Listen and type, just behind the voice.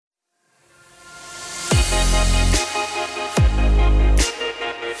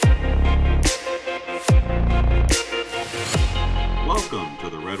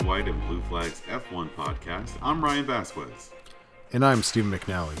Red, White, and Blue Flags F1 podcast. I'm Ryan Vasquez. And I'm Stephen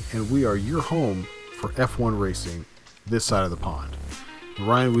McNally, and we are your home for F1 racing this side of the pond.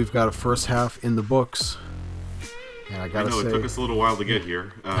 Ryan, we've got a first half in the books, and I gotta say, it took us a little while to get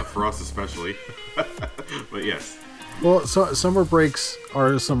here, for us especially, but yes. Well, so summer breaks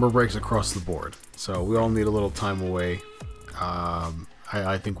are summer breaks across the board, so we all need a little time away.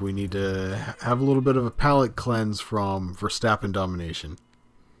 I think we need to have a little bit of a palate cleanse from Verstappen domination.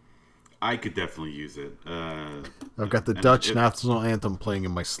 I could definitely use it. I've got the Dutch national anthem playing in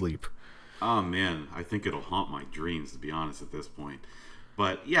my sleep. Oh, man. I think it'll haunt my dreams, to be honest, at this point.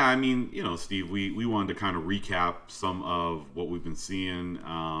 But, yeah, I mean, Steve, we wanted to kind of recap some of what we've been seeing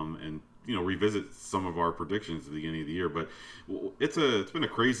and, revisit some of our predictions at the beginning of the year. But it's been a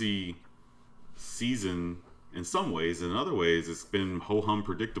crazy season in some ways. In other ways, it's been ho-hum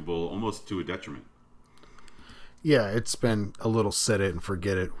predictable, almost to a detriment. Yeah, it's been a little set it and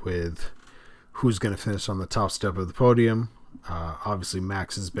forget it with who's going to finish on the top step of the podium. Obviously,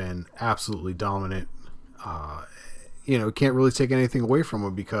 Max has been absolutely dominant. Can't really take anything away from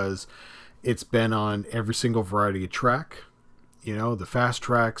him because it's been on every single variety of track. The fast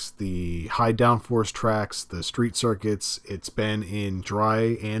tracks, the high downforce tracks, the street circuits. It's been in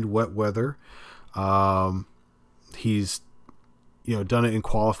dry and wet weather. He's, done it in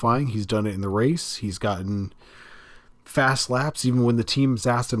qualifying. He's done it in the race. He's gotten fast laps even when the team's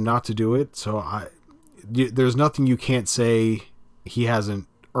asked him not to do it. So there's nothing you can't say he hasn't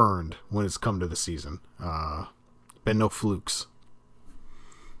earned when it's come to the season. Been no flukes.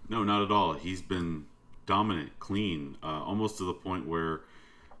 No, not at all. He's been dominant, clean, almost to the point where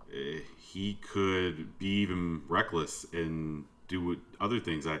he could be even reckless and do other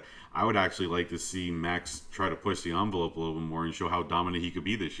things. I would actually like to see Max try to push the envelope a little bit more and show how dominant he could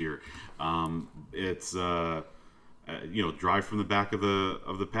be this year. It's drive from the back of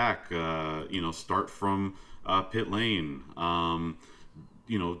the pack. Start from pit lane.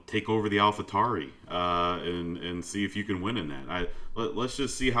 Take over the AlphaTauri and see if you can win in that. Let's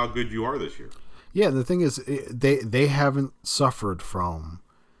just see how good you are this year. Yeah, the thing is, they haven't suffered from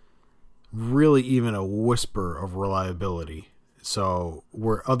really even a whisper of reliability. So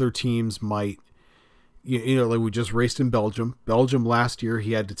where other teams might, like we just raced in Belgium. Belgium last year,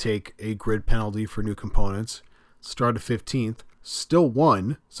 he had to take a grid penalty for new components. Started 15th, still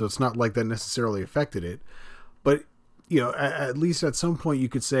won. So it's not like that necessarily affected it. But, at least at some point you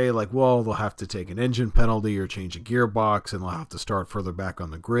could say like, well, they'll have to take an engine penalty or change a gearbox and they'll have to start further back on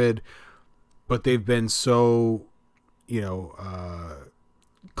the grid. But they've been so,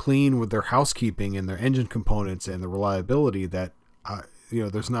 clean with their housekeeping and their engine components and the reliability that,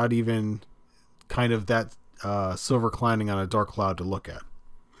 there's not even kind of that silver lining on a dark cloud to look at.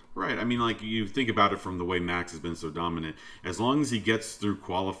 Right. I mean, like you think about it from the way Max has been so dominant. As long as he gets through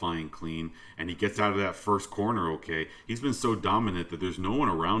qualifying clean and he gets out of that first corner okay, he's been so dominant that there's no one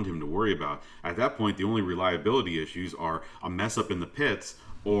around him to worry about. At that point, the only reliability issues are a mess up in the pits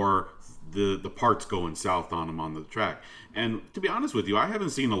or the parts going south on him on the track. And to be honest with you, I haven't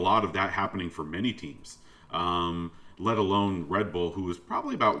seen a lot of that happening for many teams, let alone Red Bull, who is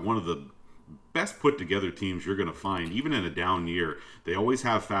probably about one of the best put together teams you're going to find, even in a down year. They always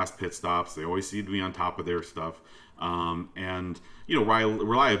have fast pit stops. They always seem to be on top of their stuff.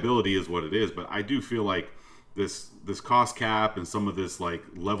 Reliability is what it is. But I do feel like this cost cap and some of this like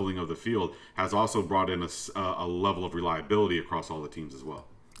leveling of the field has also brought in a level of reliability across all the teams as well.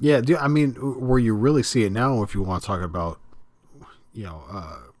 Yeah, I mean, where you really see it now, if you want to talk about,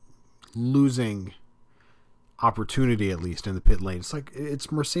 losing opportunity at least in the pit lane,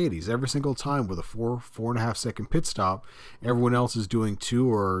 it's Mercedes every single time with a 4.5 second pit stop. Everyone else is doing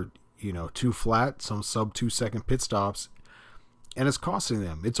 2 or 2 flat, some sub 2 second pit stops, and it's costing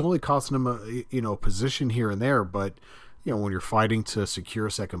them. It's only costing them a position here and there, but when you're fighting to secure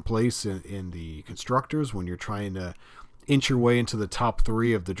second place in the constructors, when you're trying to inch your way into the top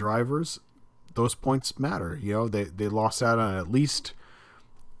 3 of the drivers, those points matter. They lost out on at least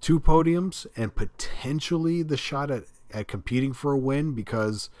 2 podiums and potentially the shot at competing for a win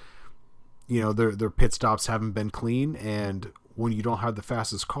because their pit stops haven't been clean, and when you don't have the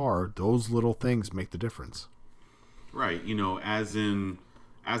fastest car, those little things make the difference. Right. As in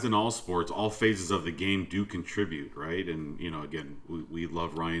all sports, all phases of the game do contribute, right? And again, we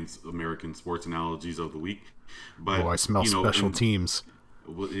love Ryan's American sports analogies of the week. But I smell special teams.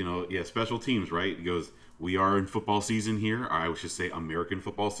 Special teams, right? He goes, we are in football season here, or I should say American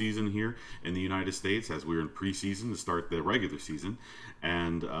football season here in the United States, as we're in preseason to start the regular season.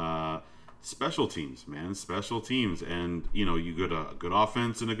 And special teams, man, special teams. And, you get a good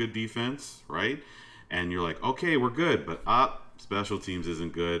offense and a good defense, right? And you're like, okay, we're good. But special teams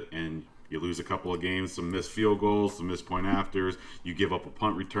isn't good, and you lose a couple of games, some missed field goals, some missed point afters, you give up a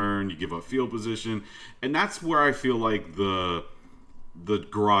punt return, you give up field position, and that's where I feel like the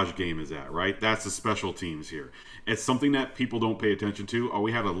garage game is at, right? That's the special teams here. It's something that people don't pay attention to. Oh,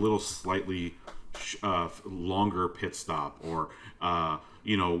 we had a little slightly longer pit stop, or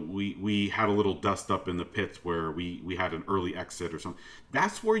we had a little dust up in the pits where we had an early exit or something.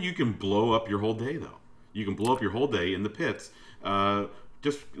 That's where you can blow up your whole day, though. You can blow up your whole day in the pits,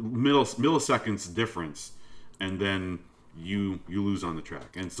 just milliseconds difference, and then you lose on the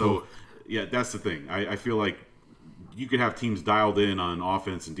track. And so, yeah, that's the thing. I feel like you could have teams dialed in on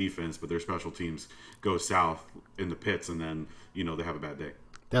offense and defense, but their special teams go south in the pits, and then they have a bad day.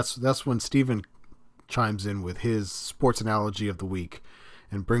 That's when Steven chimes in with his sports analogy of the week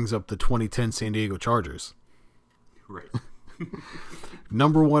and brings up the 2010 San Diego Chargers. Right.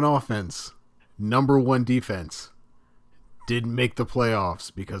 Number 1 offense, number 1 defense, didn't make the playoffs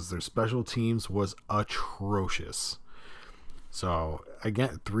because their special teams was atrocious. So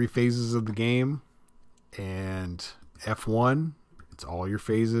again, 3 phases of the game, and F1, it's all your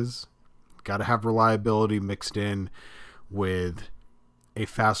phases. Got to have reliability mixed in with a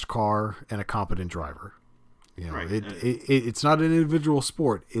fast car and a competent driver. Right. It's not an individual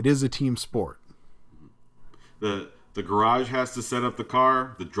sport. It is a team sport. The garage has to set up the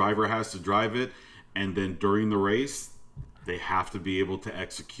car. The driver has to drive it. And then during the race, they have to be able to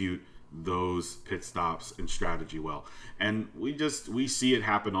execute those pit stops and strategy well. And we see it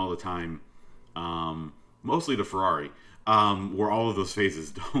happen all the time, mostly to Ferrari, where all of those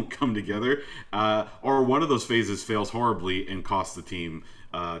phases don't come together, or one of those phases fails horribly and costs the team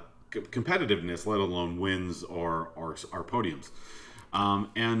competitiveness, let alone wins or podiums.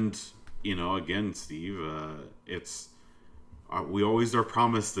 And again, Steve, it's we always are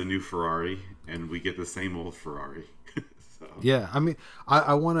promised a new Ferrari, and we get the same old Ferrari. So. Yeah, I mean,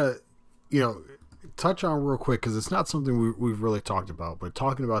 I want to touch on real quick, because it's not something we've really talked about, but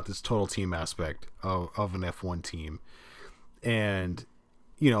talking about this total team aspect of an F1 team, and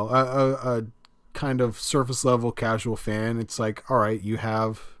a kind of surface level casual fan, it's like, all right, you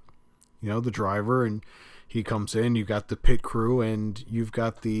have the driver, and he comes in, you got the pit crew, and you've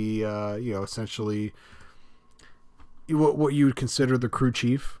got the essentially what you would consider the crew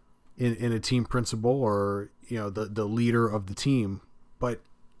chief in a team principal, or the leader of the team. But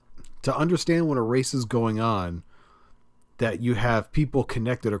to understand when a race is going on, that you have people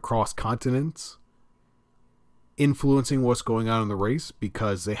connected across continents influencing what's going on in the race,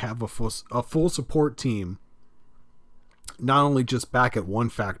 because they have a full support team, not only just back at one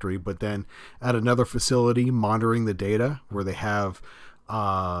factory, but then at another facility monitoring the data, where they have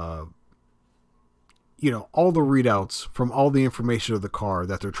all the readouts from all the information of the car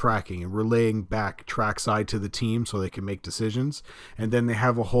that they're tracking and relaying back trackside to the team so they can make decisions. And then they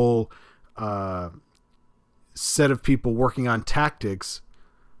have a whole set of people working on tactics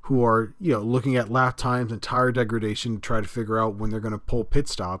who are, looking at lap times and tire degradation to try to figure out when they're going to pull pit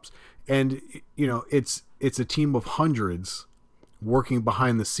stops. And, it's a team of hundreds working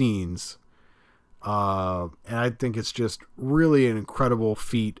behind the scenes. And I think it's just really an incredible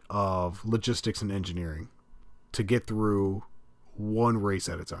feat of logistics and engineering to get through one race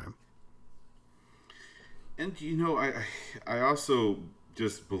at a time. And I also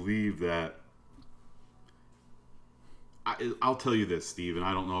just believe that I'll tell you this, Steve, and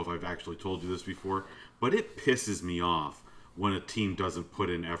I don't know if I've actually told you this before, but it pisses me off when a team doesn't put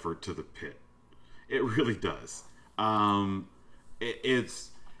in effort to the pit. It really does.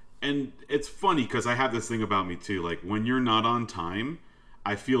 It's funny because I have this thing about me too. Like, when you're not on time,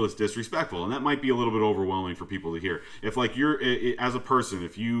 I feel it's disrespectful, and that might be a little bit overwhelming for people to hear. If you're as a person,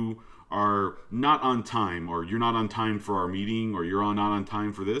 if you are not on time, or you're not on time for our meeting, or you're not on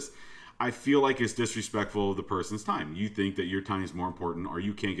time for this, I feel like it's disrespectful of the person's time. You think that your time is more important, or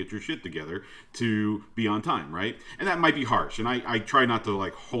you can't get your shit together to be on time, right? And that might be harsh, and I try not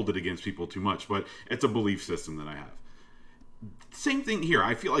to hold it against people too much, but it's a belief system that I have. Same thing here.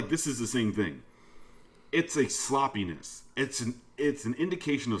 I feel like this is the same thing. It's a sloppiness. It's an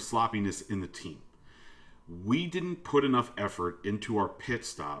indication of sloppiness in the team. We didn't put enough effort into our pit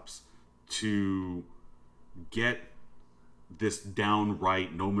stops to get this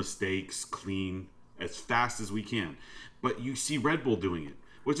downright, no mistakes, clean, as fast as we can. But you see Red Bull doing it,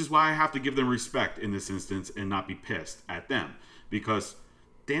 which is why I have to give them respect in this instance and not be pissed at them. Because,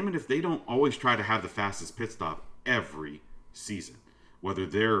 damn it, if they don't always try to have the fastest pit stop every season, whether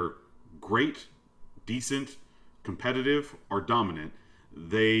they're great, decent, competitive, or dominant,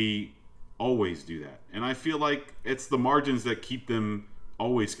 they always do that. And I feel like it's the margins that keep them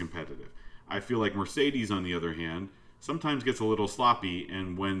always competitive. I feel like Mercedes, on the other hand, sometimes gets a little sloppy,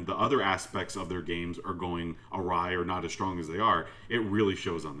 and when the other aspects of their games are going awry or not as strong as they are, it really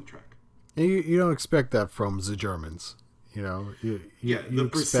shows on the track. And you don't expect that from the Germans. You know, The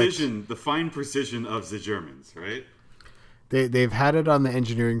expect, precision, the fine precision of the Germans, right? they've had it on the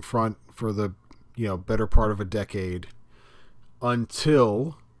engineering front for the better part of a decade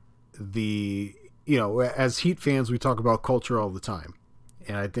until the as Heat fans we talk about culture all the time,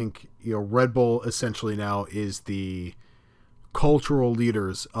 and I think Red Bull essentially now is the cultural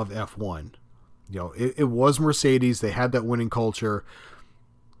leaders of F1. It was Mercedes, they had that winning culture,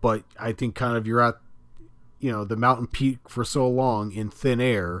 but I think kind of you're at the mountain peak for so long in thin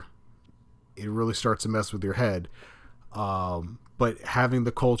air, it really starts to mess with your head. But having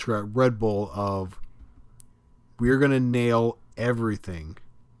the culture at Red Bull of we're going to nail everything,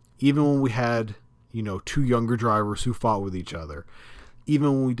 even when we had, two younger drivers who fought with each other,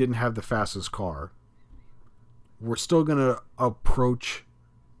 even when we didn't have the fastest car, we're still going to approach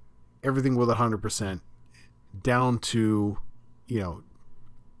everything with 100% down to,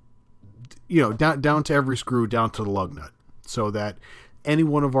 down to every screw, down to the lug nut, so that any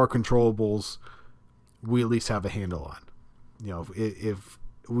one of our controllables we at least have a handle on. If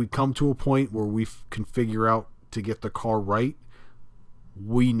we come to a point where we can figure out to get the car right,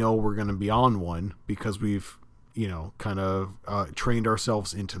 we know we're going to be on one because we've, kind of trained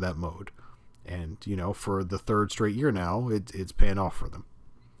ourselves into that mode. And, for the third straight year now, it's paying off for them.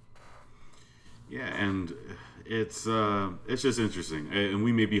 Yeah, and it's just interesting. And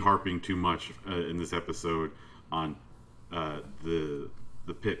we may be harping too much in this episode on the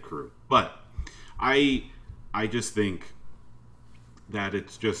pit crew. But I just think that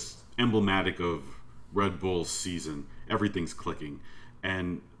it's just emblematic of Red Bull's season. Everything's clicking.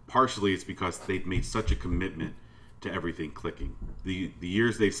 And partially it's because they've made such a commitment to everything clicking. The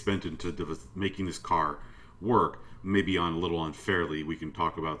years they've spent into making this car work, maybe on a little unfairly. We can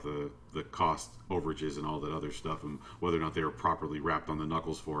talk about the cost overages and all that other stuff and whether or not they were properly wrapped on the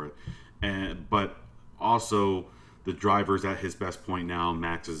knuckles for it. But also the driver's at his best point now.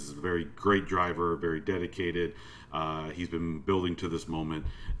 Max is a very great driver, very dedicated. He's been building to this moment.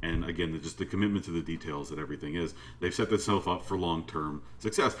 And again, just the commitment to the details that everything is. They've set themselves up for long-term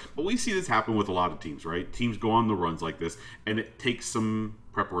success. But we see this happen with a lot of teams, right? Teams go on the runs like this, and it takes some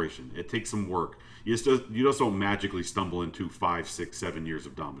preparation. It takes some work. You just don't magically stumble into 5, 6, 7 years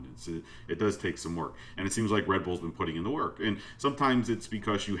of dominance. It does take some work. And it seems like Red Bull's been putting in the work. And sometimes it's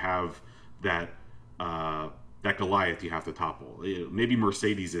because you have that Goliath you have to topple. Maybe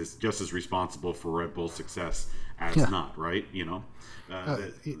Mercedes is just as responsible for Red Bull's success as not, right? They're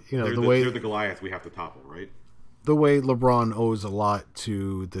the Goliath we have to topple, right? The way LeBron owes a lot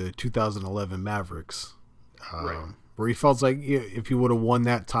to the 2011 Mavericks, right. Where he felt like if he would have won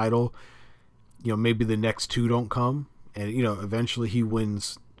that title, maybe the next two don't come, and eventually he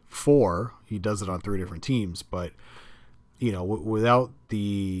wins 4. He does it on 3 different teams, but without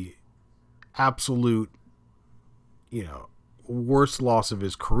the absolute worst loss of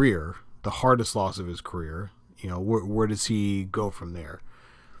his career, the hardest loss of his career, where does he go from there?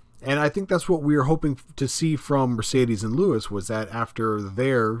 And I think that's what we were hoping to see from Mercedes and Lewis, was that after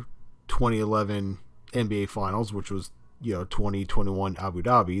their 2011 NBA Finals, which was 2021 Abu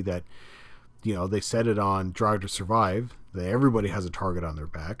Dhabi, that they set it on Drive to Survive, that everybody has a target on their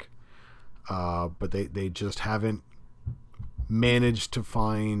back, but they just haven't managed to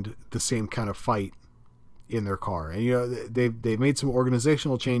find the same kind of fight in their car. And they've made some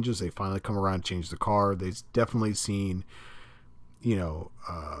organizational changes. They finally come around and change the car. They've definitely seen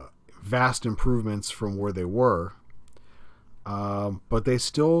vast improvements from where they were, but they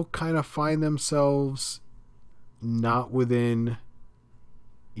still kind of find themselves not within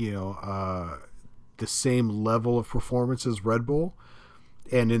the same level of performance as Red Bull.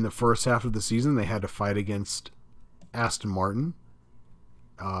 And in the first half of the season, they had to fight against Aston Martin,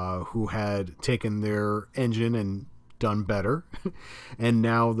 who had taken their engine and done better. And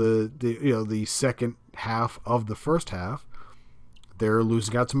now the second half of the first half, they're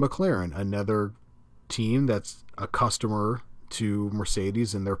losing out to McLaren, another team that's a customer to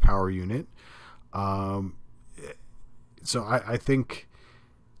Mercedes and their power unit. So I think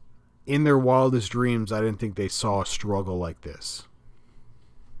in their wildest dreams, I didn't think they saw a struggle like this.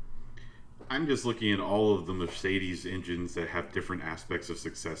 I'm just looking at all of the Mercedes engines that have different aspects of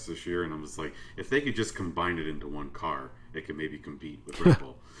success this year, and I'm just like, if they could just combine it into one car, it could maybe compete with Red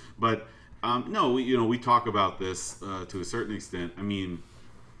Bull. But no, we talk about this to a certain extent. I mean,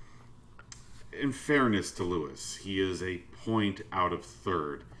 in fairness to Lewis, he is a point out of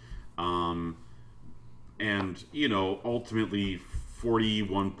third, and ultimately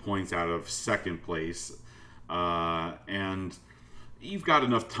 41 points out of second place. And you've got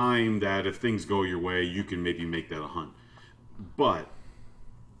enough time that if things go your way, you can maybe make that a hunt. But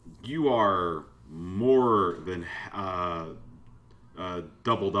you are more than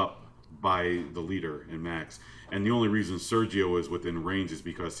doubled up by the leader in Max. And the only reason Sergio is within range is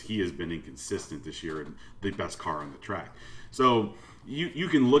because he has been inconsistent this year and the best car on the track. So you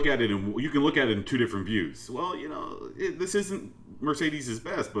can look at it and you can look at it in two different views. Well, this isn't Mercedes'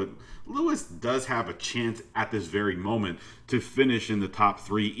 best, but Lewis does have a chance at this very moment to finish in the top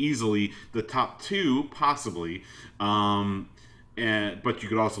three easily, the top two possibly. But you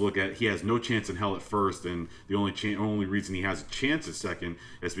could also look at he has no chance in hell at first, and the only reason he has a chance at second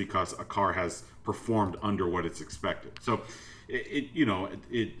is because a car has performed under what it's expected. So, a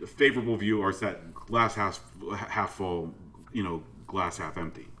favorable view, or is that glass half full, glass half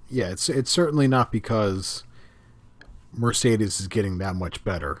empty? Yeah, it's certainly not because Mercedes is getting that much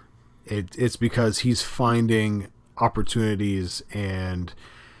better. It's because he's finding opportunities, and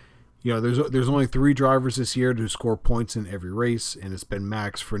there's only 3 drivers this year to score points in every race, and it's been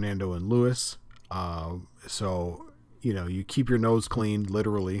Max, Fernando, and Lewis. So you keep your nose clean,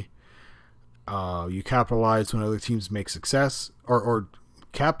 literally. You capitalize when other teams make success, or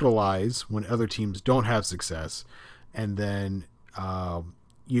capitalize when other teams don't have success, and then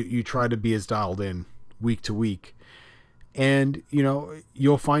you try to be as dialed in week to week. And,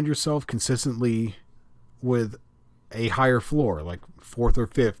 you'll find yourself consistently with a higher floor, like 4th or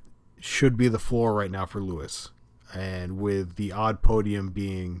 5th should be the floor right now for Lewis. And with the odd podium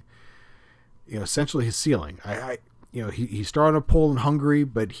being, essentially his ceiling. He started a pole in Hungary,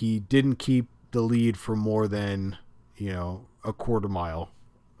 but he didn't keep the lead for more than, a quarter mile,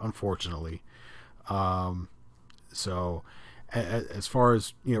 unfortunately. So as far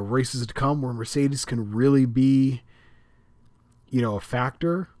as, races to come where Mercedes can really be, a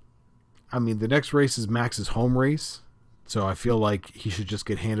factor. I mean, the next race is Max's home race, so I feel like he should just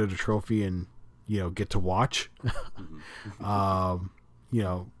get handed a trophy and get to watch.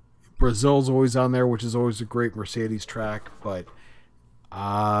 Brazil's always on there, which is always a great Mercedes track, but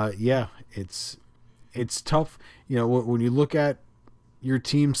it's tough. When you look at your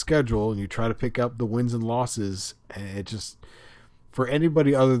team's schedule and you try to pick up the wins and losses, it just, for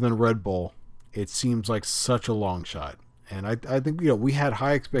anybody other than Red Bull, it seems like such a long shot. And I think, we had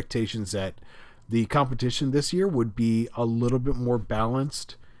high expectations that the competition this year would be a little bit more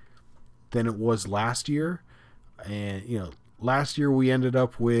balanced than it was last year. And, last year we ended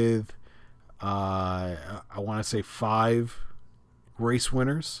up with, I want to say 5 race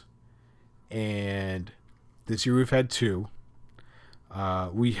winners. And this year we've had 2.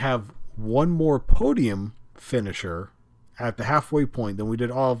 We have one more podium finisher at the halfway point than we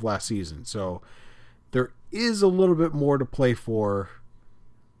did all of last season. So there is a little bit more to play for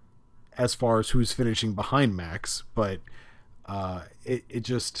as far as who's finishing behind Max, but it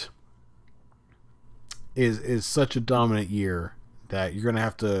just is such a dominant year that you're going to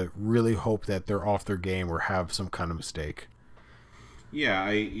have to really hope that they're off their game or have some kind of mistake. Yeah,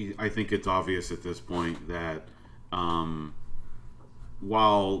 I think it's obvious at this point that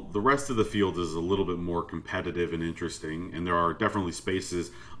while the rest of the field is a little bit more competitive and interesting, and there are definitely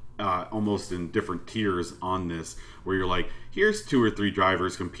spaces almost in different tiers on this, where you're like, here's 2 or 3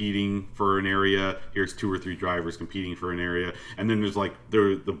 drivers competing for an area, here's 2 or 3 drivers competing for an area, and then there's like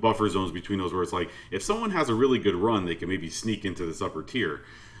the buffer zones between those where it's like, if someone has a really good run, they can maybe sneak into this upper tier.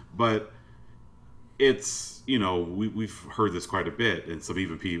 But it's, we've heard this quite a bit, and some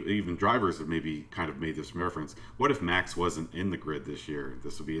even drivers have maybe kind of made this reference. What if Max wasn't in the grid this year?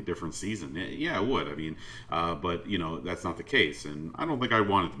 This would be a different season. Yeah, it would. I mean, but that's not the case, and I don't think I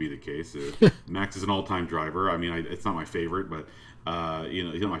want it to be the case. Max is an all-time driver. I mean, it's not my favorite, but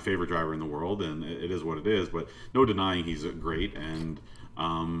he's not my favorite driver in the world, and it is what it is. But no denying he's great, and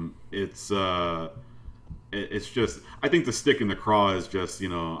it's just, I think the stick in the craw is just,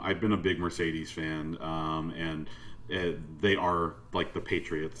 I've been a big Mercedes fan, and they are like the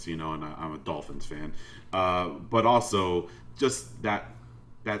Patriots, and I'm a Dolphins fan. But also just that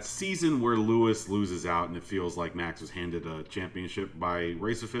season where Lewis loses out and it feels like Max was handed a championship by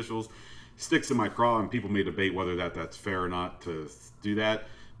race officials sticks in my craw, and people may debate whether that's fair or not to do that.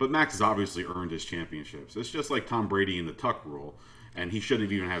 But Max has obviously earned his championships. It's just like Tom Brady in the Tuck rule. And he shouldn't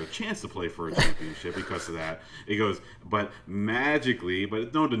have even had a chance to play for a championship because of that. It goes, but magically,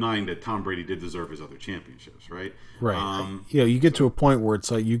 but no denying that Tom Brady did deserve his other championships, right? Right. You get to a point where it's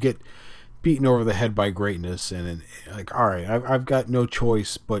like you get beaten over the head by greatness, and like, all right, I've got no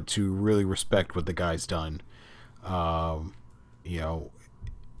choice but to really respect what the guy's done.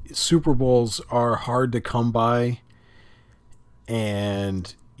 Super Bowls are hard to come by,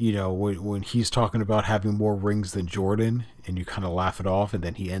 and when he's talking about having more rings than Jordan, and you kind of laugh it off, and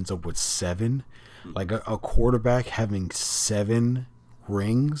then he ends up with 7. Like a quarterback having 7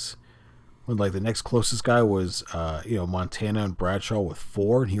 rings, when like the next closest guy was Montana and Bradshaw with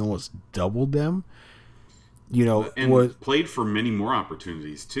 4, and he almost doubled them. And played for many more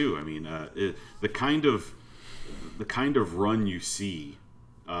opportunities too. I mean, the kind of run you see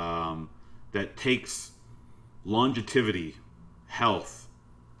that takes longevity, health,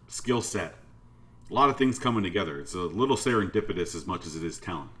 skill set, a lot of things coming together. It's a little serendipitous as much as it is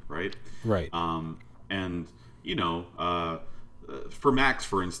talent, right? Right. And for Max,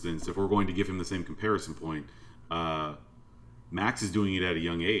 for instance, if we're going to give him the same comparison point, Max is doing it at a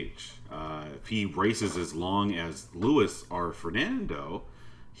young age. If he races as long as Lewis or Fernando,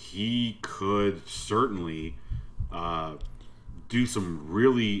 he could certainly do some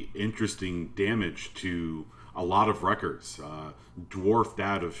really interesting damage to a lot of records, dwarf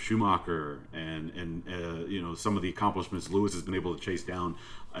that of Schumacher, and some of the accomplishments Lewis has been able to chase down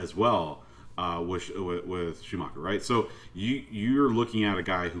as well with Schumacher, right? So you're looking at a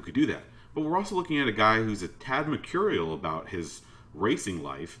guy who could do that, but we're also looking at a guy who's a tad mercurial about his racing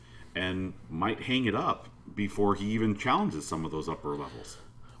life and might hang it up before he even challenges some of those upper levels.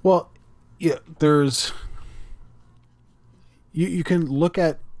 Well, yeah, there's you can look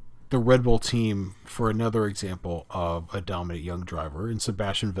at the Red Bull team for another example of a dominant young driver in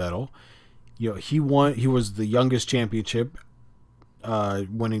Sebastian Vettel. He was the youngest championship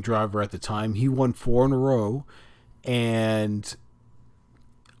winning driver at the time. He won 4 in a row, and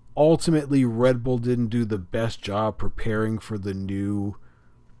ultimately Red Bull didn't do the best job preparing for the new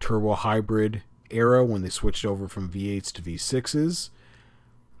turbo hybrid era when they switched over from V8s to V6s.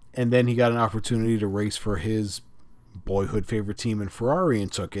 And then he got an opportunity to race for his boyhood favorite team in Ferrari and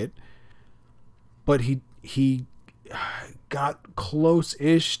took it. But he got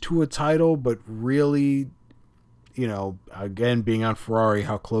close-ish to a title, but really, again, being on Ferrari,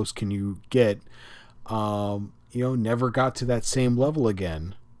 how close can you get? Never got to that same level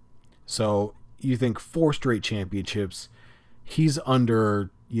again. So you think 4 straight championships, he's under,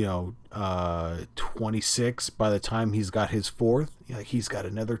 26 by the time he's got his 4th. He's got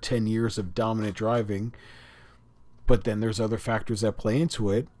another 10 years of dominant driving. But then there's other factors that play into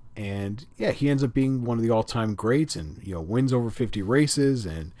it. And yeah, he ends up being one of the all-time greats, and wins over 50 races,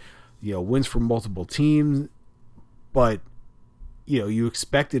 and wins for multiple teams. But you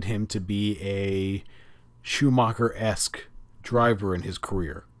expected him to be a Schumacher-esque driver in his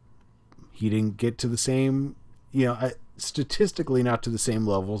career. He didn't get to the same, statistically not to the same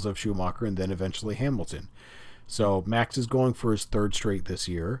levels of Schumacher and then eventually Hamilton. So Max is going for his 3rd straight this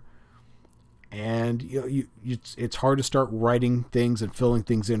year. And it's hard to start writing things and filling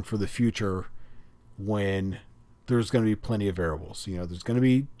things in for the future when there's going to be plenty of variables. There's going to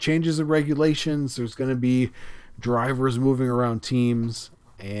be changes in regulations. There's going to be drivers moving around teams.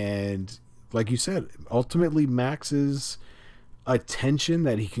 And like you said, ultimately Max's attention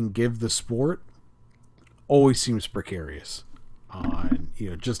that he can give the sport always seems precarious on,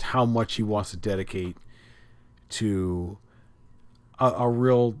 just how much he wants to dedicate to a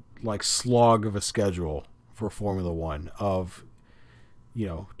real slog of a schedule for Formula One of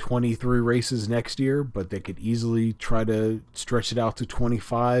 23 races next year, but they could easily try to stretch it out to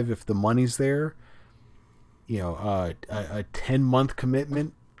 25 if the money's there. A 10-month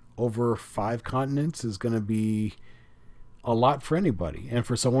commitment over 5 continents is going to be a lot for anybody, and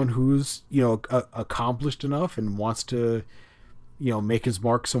for someone who's accomplished enough and wants to make his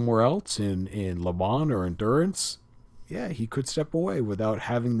mark somewhere else in Le Mans or endurance. Yeah, he could step away without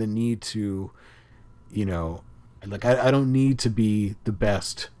having the need to, I don't need to be the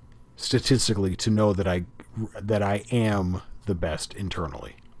best statistically to know that I am the best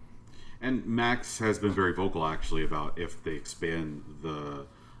internally. And Max has been very vocal actually about if they expand the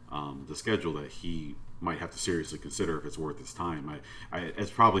schedule that he might have to seriously consider if it's worth his time.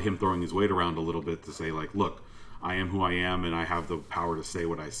 It's probably him throwing his weight around a little bit to say look, I am who I am and I have the power to say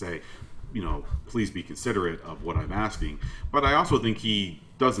what I say. Please be considerate of what I'm asking. But I also think he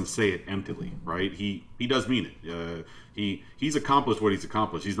doesn't say it emptily, right? He does mean it. He's accomplished what he's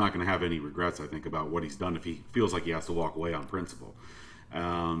accomplished. He's not going to have any regrets, I think, about what he's done if he feels like he has to walk away on principle.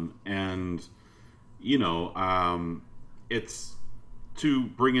 It's to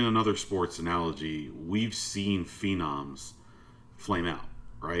bring in another sports analogy. We've seen phenoms flame out.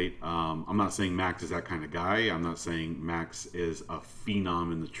 Right? I'm not saying Max is that kind of guy. I'm not saying Max is a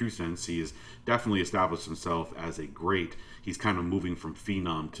phenom in the true sense. He has definitely established himself as a great. He's kind of moving from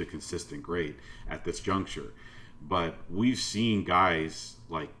phenom to consistent great at this juncture. But we've seen guys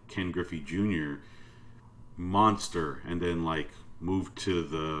like Ken Griffey Jr., monster, and then move to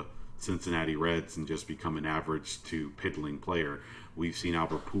the Cincinnati Reds and just become an average to piddling player. We've seen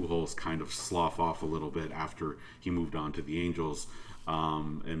Albert Pujols kind of slough off a little bit after he moved on to the Angels.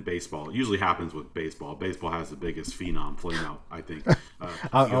 In baseball, it usually happens with baseball. Baseball has the biggest phenom flameout, I think.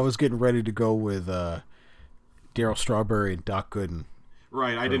 I was getting ready to go with Darryl Strawberry and Doc Gooden.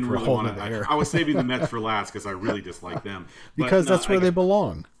 Right, I didn't really want to. I was saving the Mets for last because I really dislike them. Because that's where they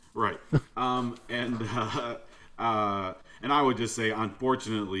belong. Right, and I would just say,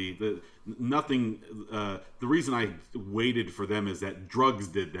 unfortunately, nothing. The reason I waited for them is that drugs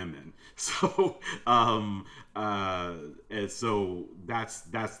did them in. So, and so that's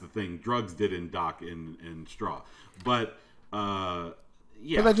the thing. Drugs did in Doc and Straw, but yeah.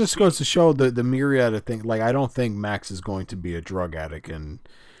 But that just goes to show the myriad of things. Like, I don't think Max is going to be a drug addict, and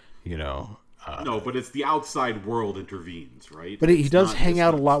no, but it's the outside world intervenes, right? But he does hang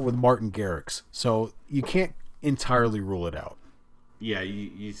out a lot with Martin Garrix, so you can't entirely rule it out. Yeah,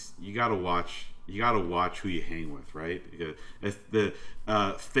 you gotta watch. You gotta watch who you hang with, right? Because the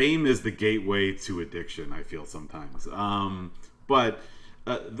fame is the gateway to addiction. I feel sometimes. But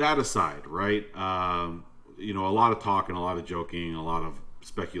that aside, right? A lot of talk and a lot of joking, a lot of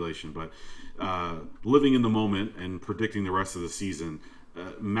speculation, but living in the moment and predicting the rest of the season.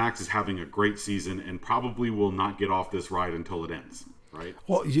 Max is having a great season and probably will not get off this ride until it ends, right?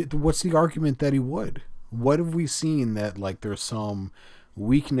 Well, what's the argument that he would? What have we seen that, like, there's some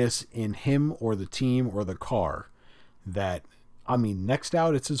weakness in him or the team or the car that, I mean, next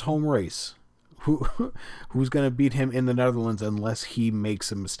out it's his home race. Who's going to beat him in the Netherlands unless he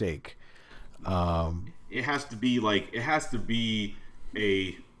makes a mistake? It has to be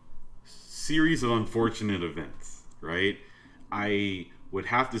a series of unfortunate events, right? I would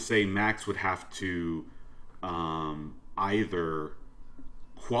have to say Max would have to either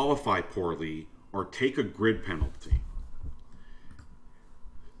qualify poorly or take a grid penalty,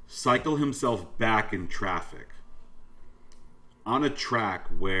 cycle himself back in traffic on a track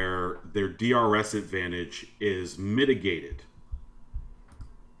where their DRS advantage is mitigated,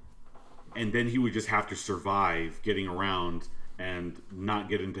 and then he would just have to survive getting around and not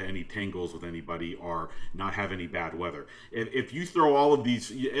get into any tangles with anybody or not have any bad weather. If you throw all of these,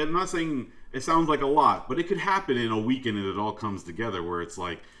 I'm not saying it sounds like a lot, but it could happen in a weekend and it all comes together where it's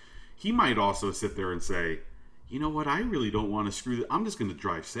like, he might also sit there and say, you know what, I really don't want to screw this. I'm just going to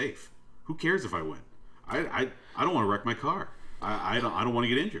drive safe. Who cares if I win? I don't want to wreck my car. I don't want to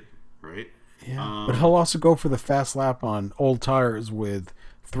get injured, right? Yeah. But he'll also go for the fast lap on old tires with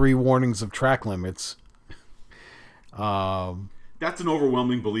 3 warnings of track limits. That's an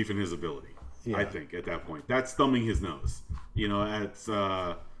overwhelming belief in his ability. Yeah. I think at that point, that's thumbing his nose. That's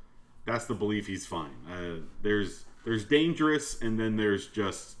the belief he's fine. There's dangerous, and then there's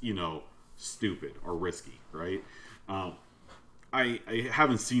just stupid or risky, right? I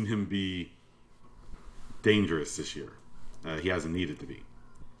haven't seen him be dangerous this year. He hasn't needed to be.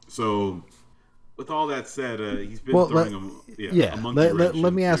 So, with all that said, he's been throwing a monkey wrench.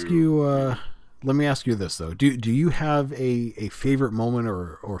 Let me ask you. Let me ask you this though: Do you have a favorite moment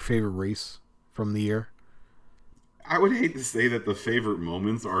or favorite race from the year? I would hate to say that the favorite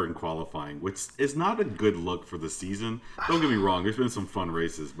moments are in qualifying, which is not a good look for the season. Don't get me wrong; there's been some fun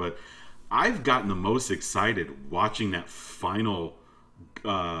races, but I've gotten the most excited watching that final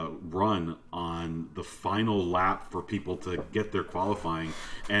run on the final lap for people to get their qualifying,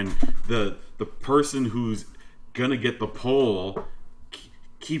 and the person who's gonna get the pole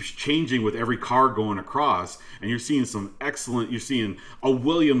keeps changing with every car going across, and you're seeing you're seeing a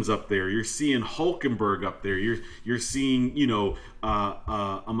Williams up there, you're seeing Hulkenberg up there, you're seeing a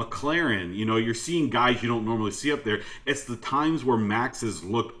McLaren, you're seeing guys you don't normally see up there. It's the times where Max has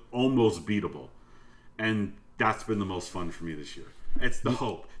looked almost beatable, and that's been the most fun for me this year. It's the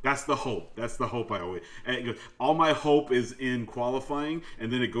hope. That's the hope. I always. All my hope is in qualifying,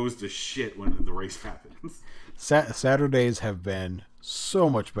 and then it goes to shit when the race happens. Saturdays have been so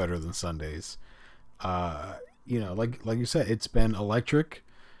much better than Sundays. Like you said, it's been electric.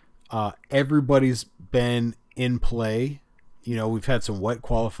 Everybody's been in play. We've had some wet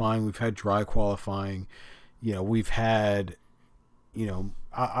qualifying, we've had dry qualifying. We've had,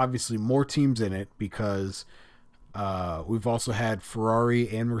 obviously more teams in it because we've also had Ferrari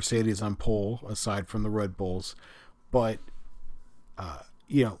and Mercedes on pole aside from the Red Bulls. But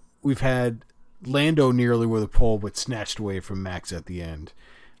we've had Lando nearly with a pole, but snatched away from Max at the end.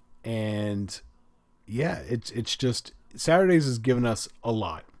 And yeah, it's just Saturdays has given us a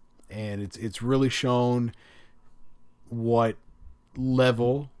lot, and it's really shown what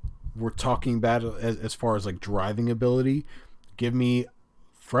level we're talking about as far as like driving ability. Give me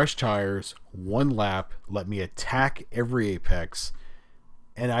fresh tires, one lap, let me attack every apex,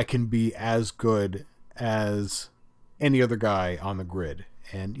 and I can be as good as any other guy on the grid.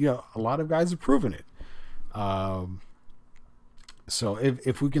 And, a lot of guys have proven it. So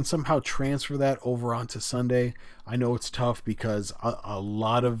if we can somehow transfer that over onto Sunday, I know it's tough because a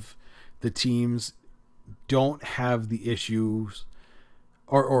lot of the teams don't have the issues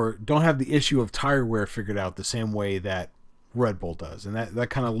or don't have the issue of tire wear figured out the same way that Red Bull does. And that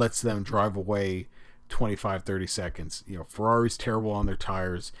kind of lets them drive away 25, 30 seconds. Ferrari's terrible on their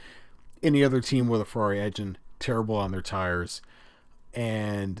tires. Any other team with a Ferrari engine, terrible on their tires.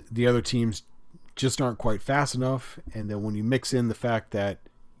 And the other teams just aren't quite fast enough. And then when you mix in the fact that,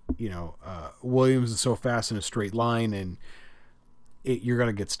 Williams is so fast in a straight line and you're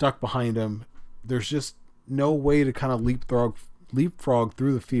going to get stuck behind him, there's just no way to kind of leapfrog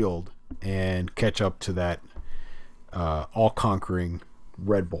through the field and catch up to that all-conquering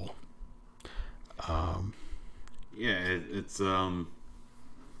Red Bull. It's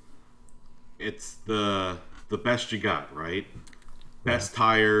the best you got, right? Best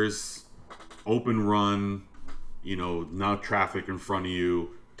tires, open run, now traffic in front of you,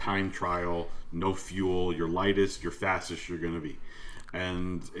 time trial, no fuel, you're lightest, you're fastest you're going to be.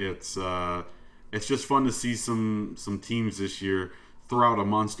 And it's just fun to see some teams this year throw out a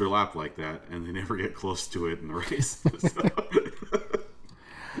monster lap like that, and they never get close to it in the race.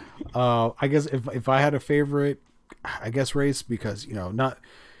 I guess if I had a favorite, race, because not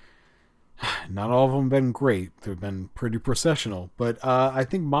all of them have been great. They've been pretty processional, but I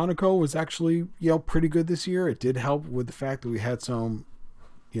think Monaco was actually pretty good this year. It did help with the fact that we had some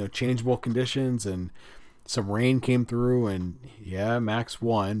changeable conditions and some rain came through, and Max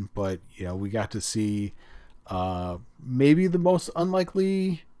won, but we got to see maybe the most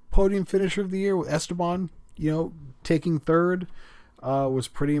unlikely podium finisher of the year with Esteban taking third. Was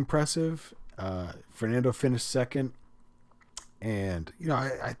pretty impressive. Fernando finished second, and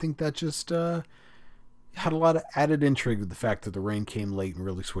I think that just had a lot of added intrigue with the fact that the rain came late and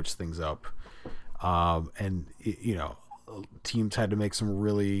really switched things up. And teams had to make some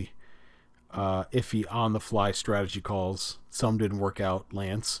really iffy on the fly strategy calls. Some didn't work out,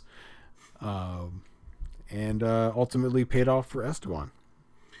 Lance, and ultimately paid off for Esteban.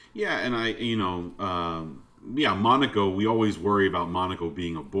 Yeah, and Monaco, we always worry about Monaco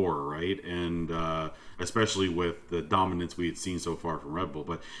being a bore, right? And especially with the dominance we had seen so far from Red Bull,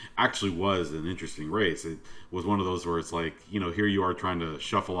 but actually was an interesting race. It was one of those where it's like, here you are trying to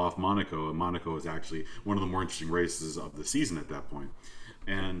shuffle off Monaco, and Monaco is actually one of the more interesting races of the season at that point.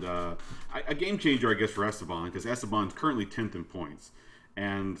 And a game changer, I guess, for Esteban, because Esteban's currently 10th in points.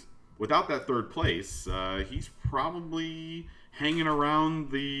 And without that third place, he's probably hanging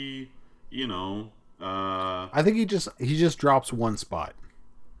around the, I think he just drops one spot.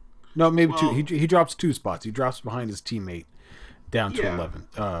 No, maybe two. He drops two spots. He drops behind his teammate down to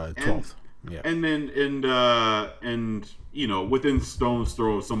 12th. And then within stone's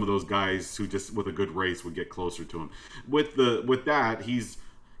throw of some of those guys who just with a good race would get closer to him. With that, he's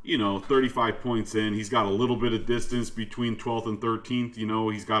 35 points in. He's got a little bit of distance between 12th and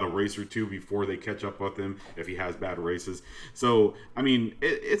 13th. He's got a race or two before they catch up with him if he has bad races. So,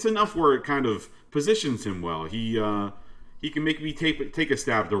 it's enough where it kind of positions him well. He can make me take a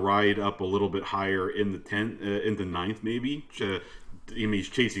stab to ride up a little bit higher in the 10th, in the 9th maybe. He's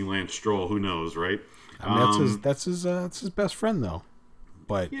chasing Lance Stroll. Who knows, right? That's his best friend though.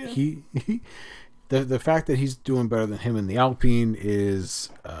 But he the fact that he's doing better than him in the Alpine is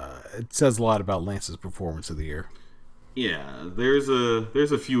it says a lot about Lance's performance of the year. Yeah, there's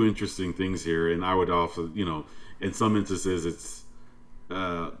a few interesting things here, and I would also in some instances it's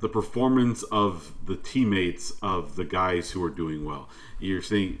the performance of the teammates of the guys who are doing well. You're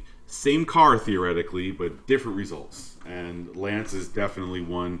seeing same car theoretically, but different results. And Lance is definitely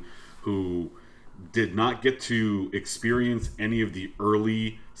one who did not get to experience any of the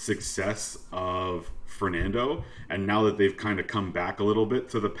early success of Fernando, and now that they've kind of come back a little bit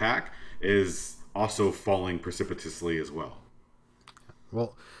to the pack, is also falling precipitously as well.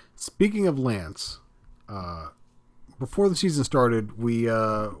 Well, speaking of Lance, before the season started, we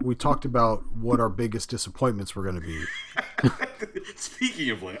talked about what our biggest disappointments were going to be. Speaking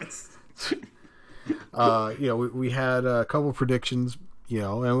of Lance, we had a couple predictions,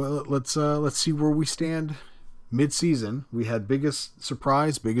 and let's see where we stand mid-season. We had biggest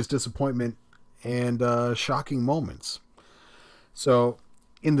surprise, biggest disappointment, and shocking moments. So,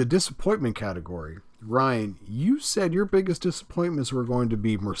 in the disappointment category, Ryan, you said your biggest disappointments were going to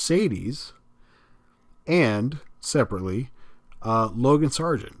be Mercedes and, separately, Logan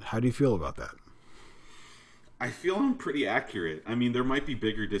Sargent. How do you feel about that? I feel I'm pretty accurate. I mean, there might be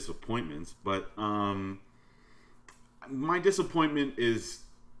bigger disappointments, but my disappointment is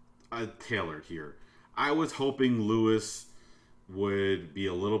tailored here. I was hoping Lewis would be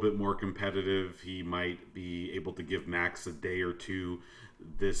a little bit more competitive. He might be able to give Max a day or two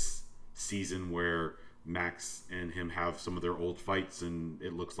this season where Max and him have some of their old fights, and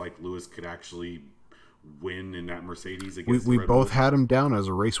it looks like Lewis could actually win in that Mercedes against We the Red both Bull. had him down as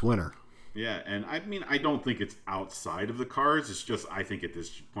a race winner. Yeah, and I mean, I don't think it's outside of the cards. It's just I think at this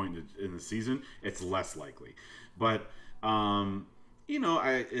point in the season, it's less likely. But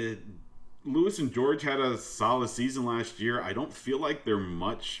Lewis and George had a solid season last year. I don't feel like they're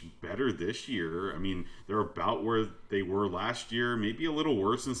much better this year. I mean, they're about where they were last year, maybe a little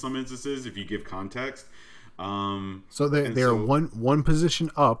worse in some instances if you give context. So they're one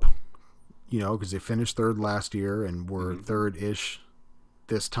position up, because they finished third last year and were third-ish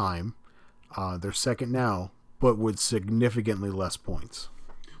this time. They're second now, but with significantly less points.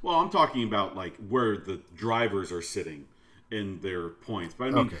 Well, I'm talking about like where the drivers are sitting in their points. But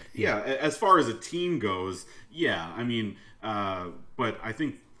I mean, as far as a team goes, I mean, but I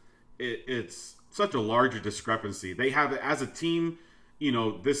think it's such a larger discrepancy. They have as a team,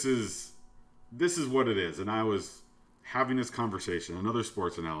 this is what it is. And I was having this conversation, another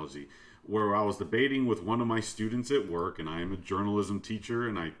sports analogy, where I was debating with one of my students at work, and I am a journalism teacher,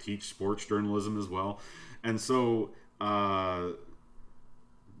 and I teach sports journalism as well. And so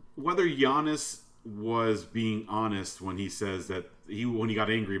whether Giannis was being honest when he says that when he got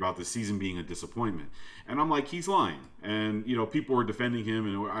angry about the season being a disappointment, and I'm like, he's lying. And people were defending him,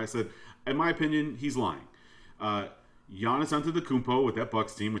 and I said, in my opinion, he's lying. Giannis Antetokounmpo with that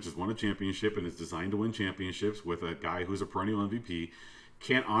Bucks team, which has won a championship and is designed to win championships with a guy who's a perennial MVP,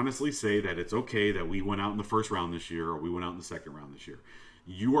 can't honestly say that it's okay that we went out in the first round this year or we went out in the second round this year.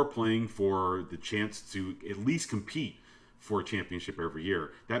 You are playing for the chance to at least compete for a championship every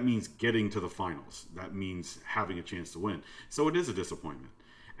year. That means getting to the finals. That means having a chance to win. So it is a disappointment.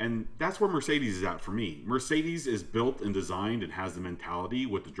 And that's where Mercedes is at for me. Mercedes is built and designed and has the mentality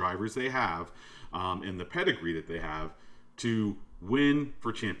with the drivers they have and the pedigree that they have to win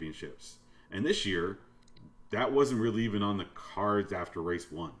for championships. And this year, that wasn't really even on the cards after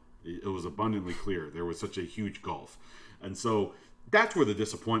race one. It was abundantly clear. There was such a huge gulf. And so that's where the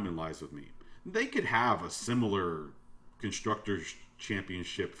disappointment lies with me. They could have a similar Constructors'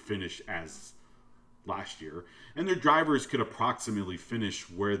 Championship finish as last year, and their drivers could approximately finish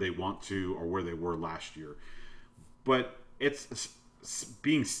where they want to or where they were last year. But it's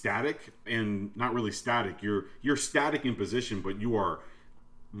being static and not really static. You're static in position, but you are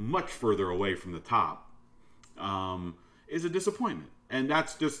much further away from the top. Is a disappointment. And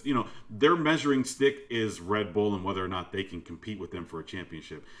that's just, their measuring stick is Red Bull and whether or not they can compete with them for a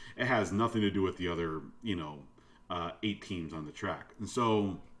championship. It has nothing to do with the other, 8 teams on the track. And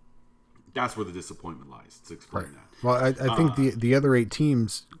so that's where the disappointment lies, to explain that. Well, I think the other 8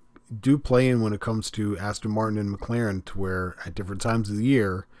 teams do play in when it comes to Aston Martin and McLaren, to where at different times of the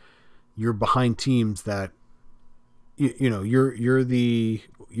year, you're behind teams that, you're the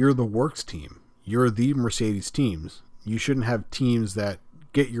works team. You're the Mercedes teams. You shouldn't have teams that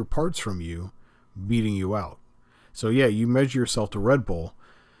get your parts from you beating you out. So you measure yourself to Red Bull,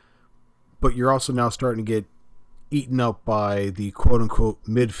 but you're also now starting to get eaten up by the quote-unquote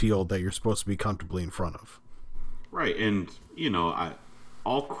midfield that you're supposed to be comfortably in front of. Right, and,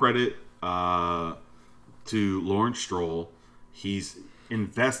 all credit to Lawrence Stroll. He's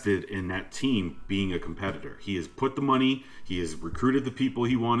invested in that team being a competitor. He has put the money, he has recruited the people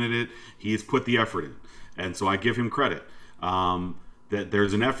he wanted it, he has put the effort in. And so I give him credit. That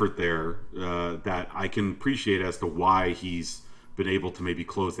there's an effort there that I can appreciate as to why he's been able to maybe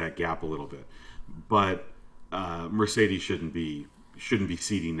close that gap a little bit. But Mercedes shouldn't be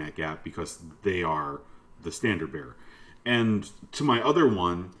ceding that gap because they are the standard bearer. And to my other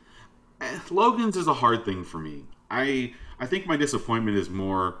one, Logan's is a hard thing for me. I think my disappointment is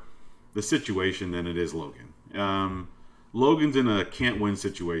more the situation than it is Logan. Logan's in a can't-win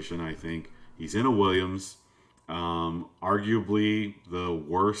situation, I think. He's in a Williams, arguably the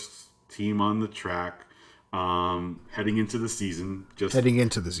worst team on the track heading into the season.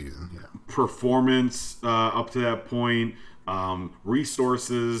 Performance up to that point,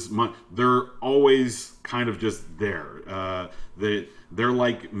 resources, they're always kind of just there. They're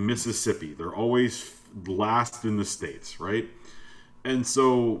like Mississippi. They're always last in the States, right? And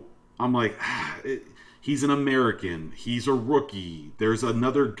so I'm like, he's an American. He's a rookie. There's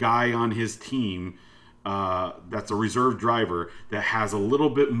another guy on his team that's a reserve driver that has a little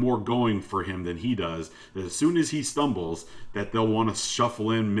bit more going for him than he does. That as soon as he stumbles, that they'll want to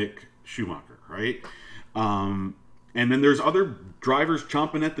shuffle in Mick Schumacher, right? And then there's other drivers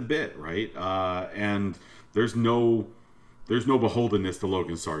chomping at the bit, right? And there's no beholdenness to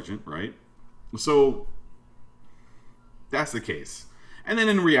Logan Sargent, right? So that's the case. And then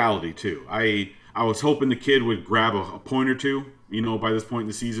in reality too, I was hoping the kid would grab a point or two, by this point in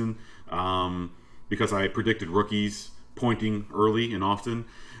the season, because I predicted rookies pointing early and often,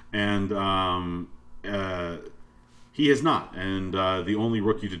 and he has not. And the only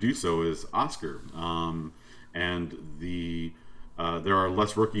rookie to do so is Oscar. And there are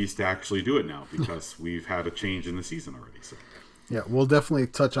less rookies to actually do it now because we've had a change in the season already. So. Yeah, we'll definitely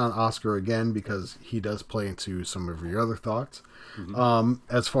touch on Oscar again because he does play into some of your other thoughts. Mm-hmm.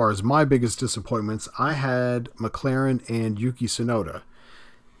 As far as my biggest disappointments, I had McLaren and Yuki Tsunoda.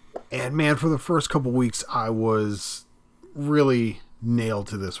 And man, for the first couple weeks, I was really nailed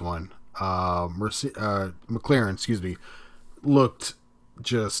to this one. McLaren, looked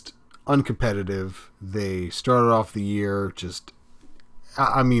just uncompetitive. They started off the year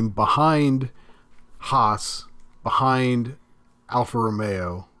behind Haas, behind Alfa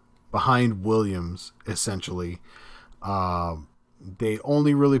Romeo, behind Williams, essentially. They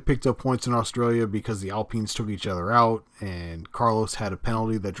only really picked up points in Australia because the Alpines took each other out, and Carlos had a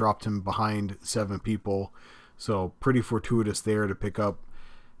penalty that dropped him behind 7 people. So pretty fortuitous there to pick up,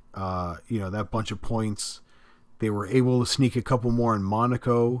 that bunch of points. They were able to sneak a couple more in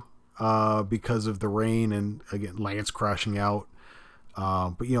Monaco because of the rain and, again, Lance crashing out.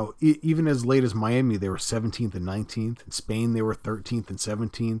 But even as late as Miami, they were 17th and 19th. In Spain, they were 13th and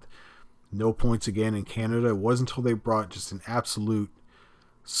 17th. No points again in Canada. It wasn't until they brought just an absolute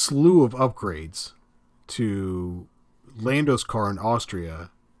slew of upgrades to Lando's car in Austria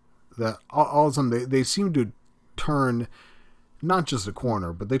that all of a sudden they seemed to turn not just a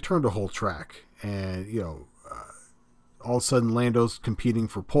corner, but they turned a whole track. And, all of a sudden Lando's competing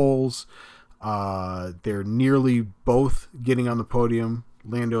for poles. They're nearly both getting on the podium.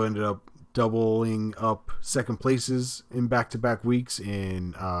 Lando ended up doubling up second places in back-to-back weeks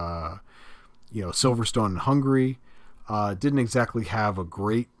in, Silverstone and Hungary. Didn't exactly have a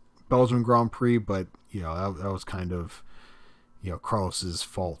great Belgium Grand Prix, but, that was kind of, Carlos's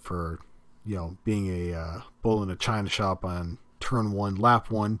fault for, being a bull in a china shop on turn 1, lap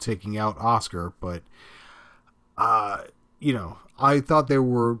 1, taking out Oscar. But, I thought they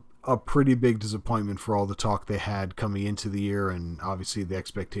were a pretty big disappointment for all the talk they had coming into the year, and obviously the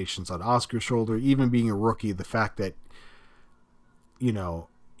expectations on Oscar's shoulder, even being a rookie, the fact that,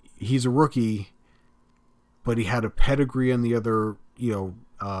 he's a rookie, but he had a pedigree in the other,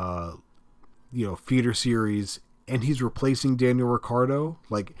 feeder series, and he's replacing Daniel Ricciardo.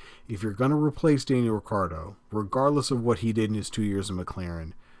 Like, if you're going to replace Daniel Ricciardo, regardless of what he did in his 2 years in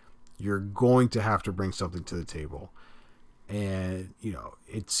McLaren, you're going to have to bring something to the table. And,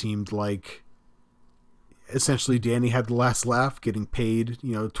 it seemed like essentially Danny had the last laugh, getting paid,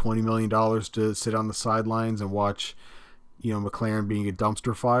 $20 million to sit on the sidelines and watch, McLaren being a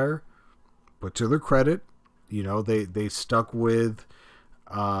dumpster fire. But to their credit, they stuck with,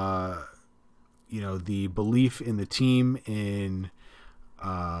 the belief in the team, in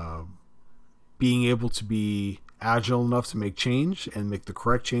being able to be agile enough to make change and make the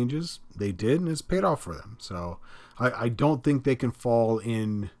correct changes. They did, and it's paid off for them. So I don't think they can fall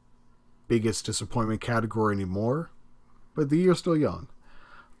in biggest disappointment category anymore, but the year's still young.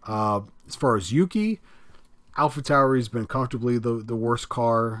 As far as Yuki, AlphaTauri's been comfortably the worst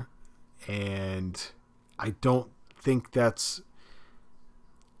car, and I don't think that's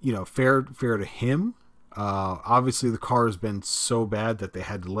fair to him. Obviously the car has been so bad that they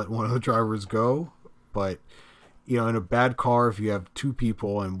had to let one of the drivers go, but in a bad car, if you have 2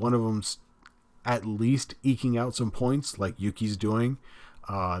 people and one of them's at least eking out some points like Yuki's doing,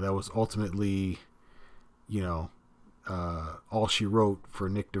 that was ultimately all she wrote for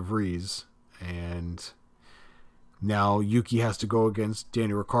Nick DeVries. And now Yuki has to go against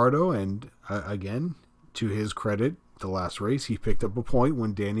Daniel Ricciardo, and again, to his credit, the last race he picked up a point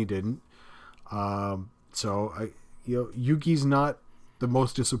when Danny didn't. So Yuki's not the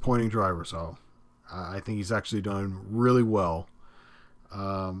most disappointing driver, so I think he's actually done really well.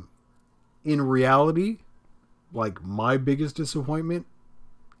 In reality, like, my biggest disappointment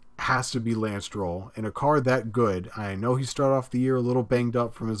has to be Lance Stroll. In a car that good, I know he started off the year a little banged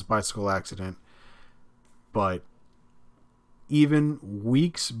up from his bicycle accident, but even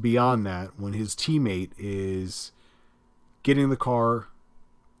weeks beyond that, when his teammate is getting the car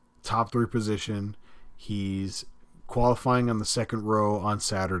top 3 position, he's qualifying on the second row on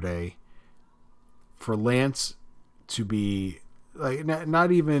Saturday, for Lance to be like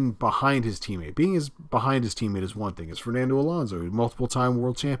not even behind his teammate. Being behind his teammate is one thing. It's Fernando Alonso, multiple-time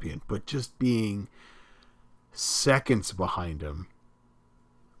world champion, but just being seconds behind him,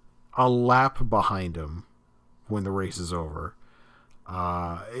 a lap behind him when the race is over.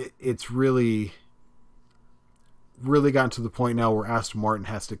 It's really gotten to the point now where Aston Martin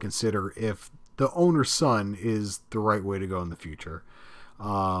has to consider if the owner's son is the right way to go in the future.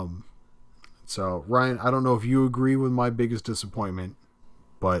 So Ryan, I don't know if you agree with my biggest disappointment,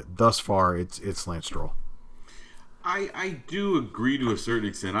 but thus far it's Lance Stroll. I do agree to a certain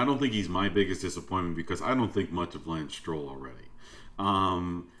extent. I don't think he's my biggest disappointment because I don't think much of Lance Stroll already.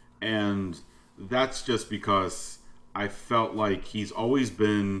 And that's just because I felt like he's always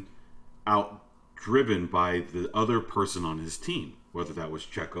been outdriven by the other person on his team, whether that was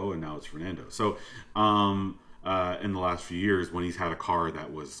Checo and now it's Fernando. So in the last few years when he's had a car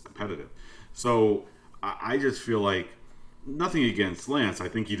that was competitive. So I just feel like, nothing against Lance, I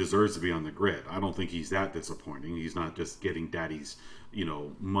think he deserves to be on the grid. I don't think he's that disappointing. He's not just getting daddy's,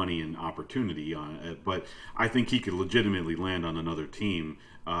 money and opportunity on it. But I think he could legitimately land on another team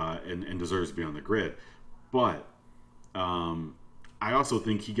and deserves to be on the grid. But I also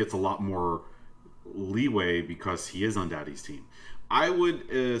think he gets a lot more leeway because he is on daddy's team. I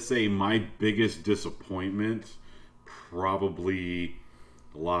would say my biggest disappointment probably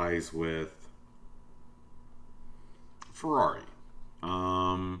lies with Ferrari.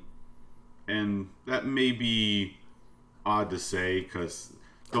 And that may be odd to say because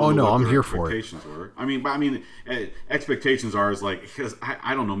I'm here for it. Expectations were. Expectations are because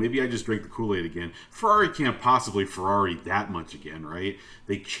I don't know. Maybe I just drink the Kool-Aid again. Ferrari can't possibly Ferrari that much again, right?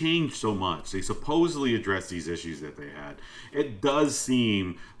 They changed so much. They supposedly addressed these issues that they had. It does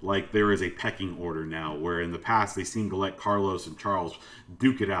seem like there is a pecking order now, where in the past they seemed to let Carlos and Charles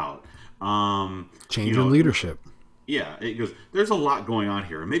duke it out. Change in leadership. Yeah, it goes. There's a lot going on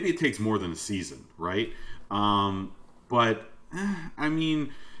here. Maybe it takes more than a season, right? But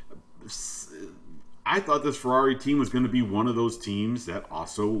I thought this Ferrari team was going to be one of those teams that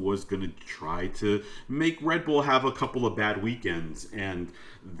also was going to try to make Red Bull have a couple of bad weekends, and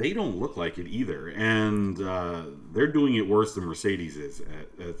they don't look like it either. And they're doing it worse than Mercedes is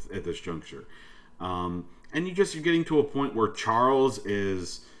at this juncture. And you're getting to a point where Charles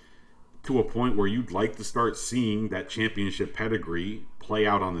is to a point where you'd like to start seeing that championship pedigree play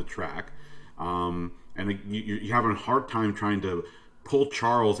out on the track. And you're having a hard time trying to pull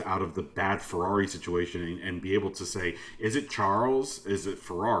Charles out of the bad Ferrari situation and be able to say, is it Charles? Is it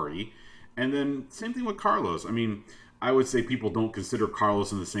Ferrari? And then same thing with Carlos. I would say people don't consider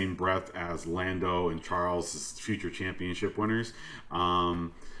Carlos in the same breath as Lando and Charles as future championship winners.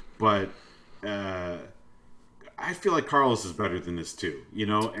 But I feel like Carlos is better than this too,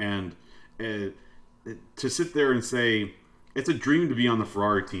 and to sit there and say it's a dream to be on the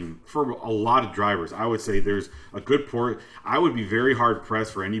Ferrari team for a lot of drivers. I would say there's a good port. I would be very hard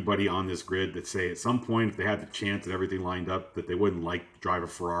pressed for anybody on this grid that say at some point, if they had the chance and everything lined up, that they wouldn't like to drive a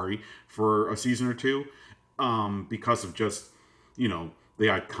Ferrari for a season or two, because of just, the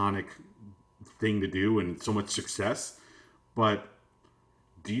iconic thing to do and so much success. But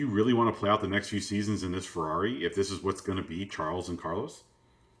do you really want to play out the next few seasons in this Ferrari if this is what's going to be Charles and Carlos?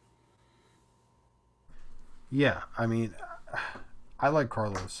 Yeah, I like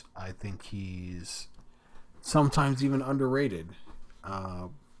Carlos. I think he's sometimes even underrated,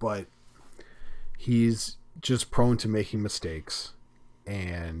 but he's just prone to making mistakes.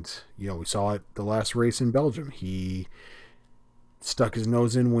 And, we saw it the last race in Belgium. He stuck his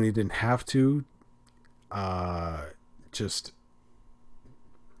nose in when he didn't have to, just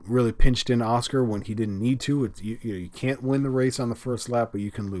really pinched in Oscar when he didn't need to. You can't win the race on the first lap, but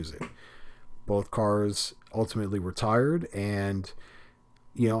you can lose it. Both cars ultimately retired, and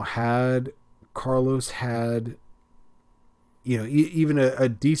had Carlos had even a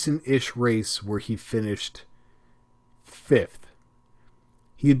decent-ish race where he finished 5th,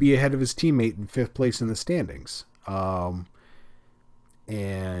 he'd be ahead of his teammate in 5th place in the standings.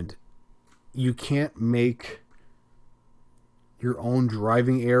 And you can't make your own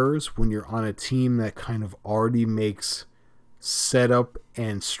driving errors when you're on a team that kind of already makes setup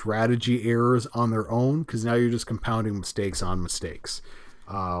and strategy errors on their own, because now you're just compounding mistakes on mistakes.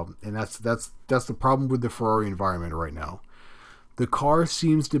 And that's the problem with the Ferrari environment right now. The car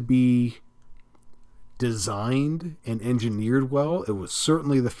seems to be designed and engineered well. It was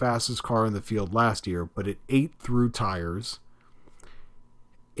certainly the fastest car in the field last year, but it ate through tires.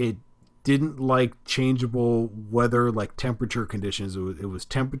 It didn't like changeable weather, like temperature conditions. It was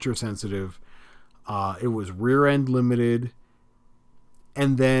temperature sensitive. It was rear end limited.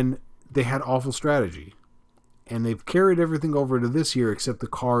 And then they had awful strategy. And they've carried everything over to this year, except the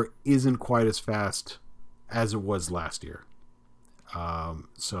car isn't quite as fast as it was last year.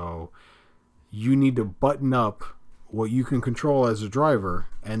 So, you need to button up what you can control as a driver,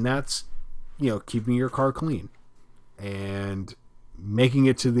 and that's, keeping your car clean and making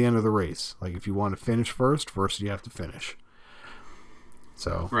it to the end of the race. Like, if you want to finish first you have to finish.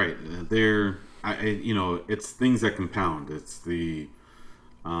 So right it's things that compound. It's the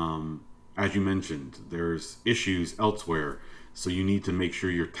as you mentioned, there's issues elsewhere, so you need to make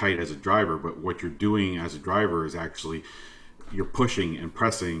sure you're tight as a driver. But what you're doing as a driver is actually you're pushing and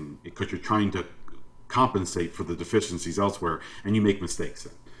pressing because you're trying to compensate for the deficiencies elsewhere, and you make mistakes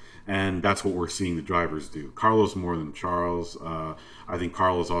then. And that's what we're seeing the drivers do. Carlos more than Charles. I think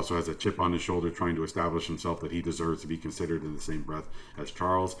Carlos also has a chip on his shoulder trying to establish himself that he deserves to be considered in the same breath as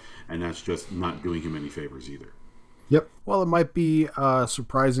Charles, and that's just not doing him any favors either. Yep. Well, it might be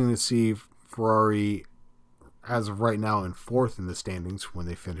surprising to see Ferrari, as of right now, in fourth in the standings when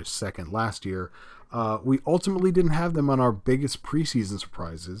they finished second last year. We ultimately didn't have them on our biggest preseason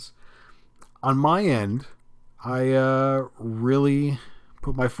surprises. On my end, I really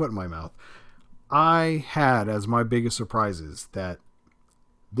put my foot in my mouth. I had as my biggest surprises that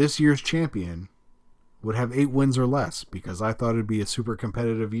this year's champion would have 8 wins or less, because I thought it'd be a super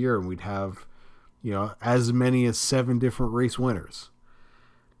competitive year and we'd have, as many as 7 different race winners.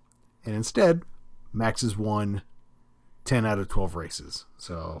 And instead, Max has won 10 out of 12 races.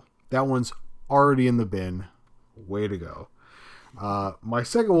 So that one's already in the bin. Way to go. My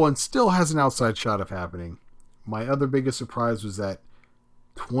second one still has an outside shot of happening. My other biggest surprise was that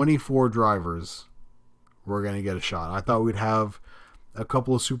 24 drivers were going to get a shot. I thought we'd have a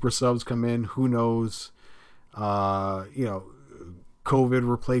couple of super subs come in. Who knows? COVID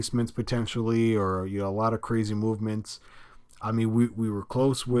replacements potentially, or a lot of crazy movements. I mean, we were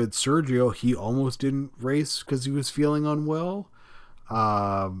close with Sergio. He almost didn't race because he was feeling unwell.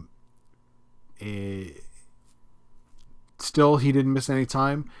 Still, he didn't miss any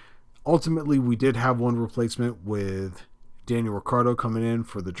time. Ultimately, we did have one replacement with Daniel Ricciardo coming in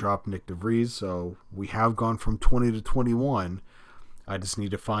for the drop Nick DeVries, so we have gone from 20 to 21. I just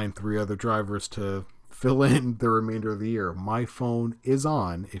need to find 3 other drivers to fill in the remainder of the year. My phone is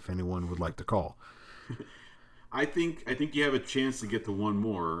on if anyone would like to call. I think you have a chance to get to one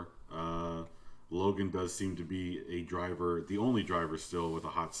more. Logan does seem to be the only driver still with a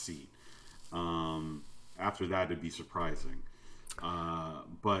hot seat. After that, it'd be surprising.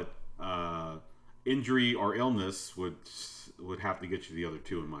 But injury or illness would have to get you the other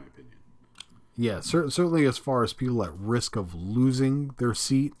 2, in my opinion. Yeah, certainly as far as people at risk of losing their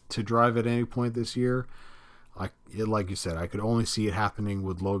seat to drive at any point this year, like you said, I could only see it happening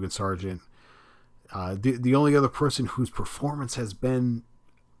with Logan Sargent. The only other person whose performance has been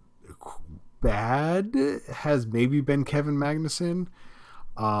bad has maybe been Kevin Magnussen.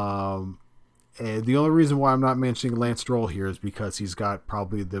 And the only reason why I'm not mentioning Lance Stroll here is because he's got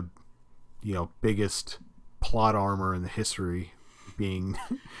probably the biggest plot armor in the history, being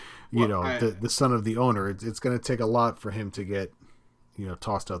the son of the owner. It's going to take a lot for him to get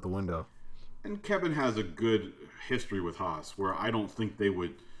tossed out the window. And Kevin has a good history with Haas, where I don't think they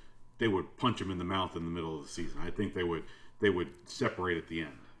would punch him in the mouth in the middle of the season. I think they would separate at the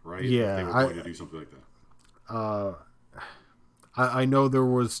end, right? Yeah, if they were going to do something like that. I know there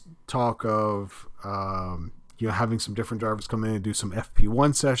was talk of having some different drivers come in and do some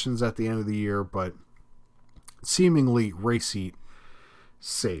FP1 sessions at the end of the year, but seemingly race seat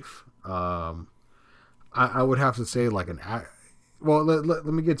safe. I would have to say let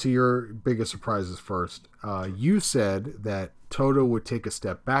me get to your biggest surprises first. You said that Toto would take a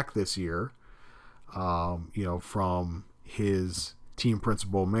step back this year, from his team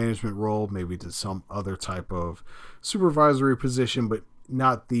principal management role, maybe to some other type of supervisory position, but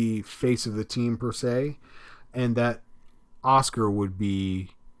not the face of the team per se, and that Oscar would be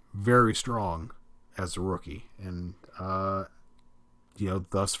very strong as a rookie. And thus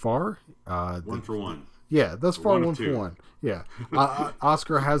far, 1 for 1. Yeah, thus far 1 1 for 1. Yeah,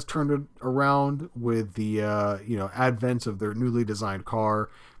 Oscar has turned it around with the advent of their newly designed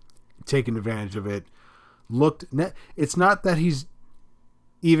car, taking advantage of it. It's not that he's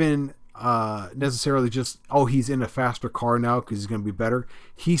even necessarily just he's in a faster car now because he's going to be better.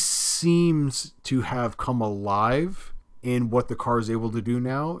 He seems to have come alive in what the car is able to do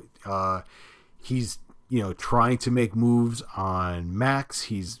now. He's trying to make moves on Max.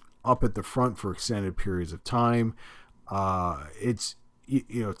 He's up at the front for extended periods of time. It's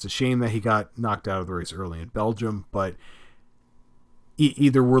a shame that he got knocked out of the race early in Belgium, but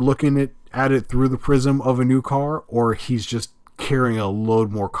either we're looking at it through the prism of a new car, or he's just carrying a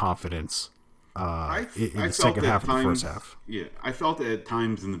load more confidence in I the felt second half at of the first times, half. yeah, I felt at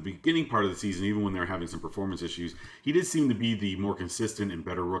times in the beginning part of the season, even when they were having some performance issues, he did seem to be the more consistent and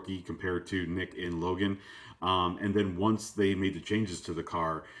better rookie compared to Nick and Logan. And then once they made the changes to the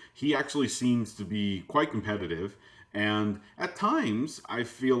car, he actually seems to be quite competitive. And at times, I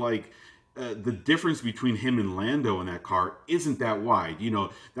feel like the difference between him and Lando in that car isn't that wide.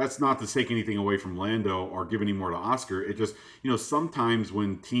 That's not to take anything away from Lando or give any more to Oscar. It just, sometimes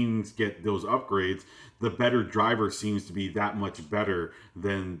when teams get those upgrades, the better driver seems to be that much better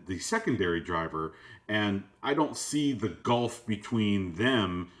than the secondary driver. And I don't see the gulf between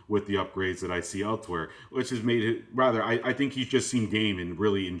them with the upgrades that I see elsewhere, which has made it rather, I think he's just seen game and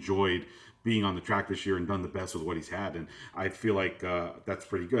really enjoyed being on the track this year and done the best with what he's had. And I feel like that's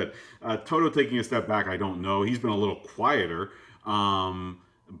pretty good. Toto taking a step back, I don't know. He's been a little quieter,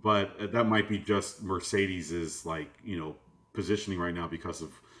 but that might be just Mercedes's positioning right now because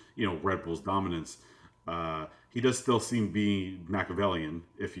of Red Bull's dominance. He does still seem to be Machiavellian,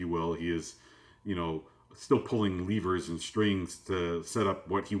 if you will. He is, still pulling levers and strings to set up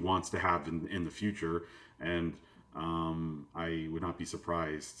what he wants to have in the future. And I would not be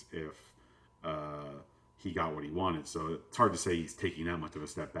surprised if he got what he wanted. So it's hard to say he's taking that much of a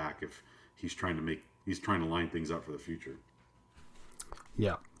step back if he's trying to line things up for the future.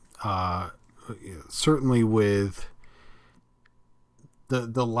 Yeah. Certainly with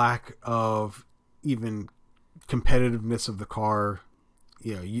the lack of even competitiveness of the car,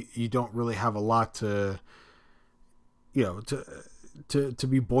 you don't really have a lot to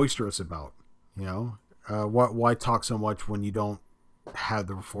be boisterous about. Why talk so much when you don't have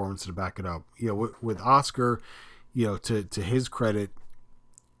the performance to back it up? With Oscar, to his credit,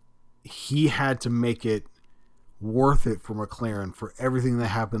 he had to make it worth it for McLaren for everything that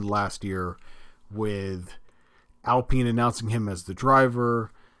happened last year, with Alpine announcing him as the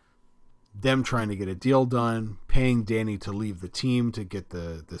driver, them trying to get a deal done, paying Danny to leave the team to get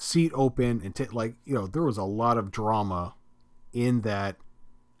the seat open, and there was a lot of drama in that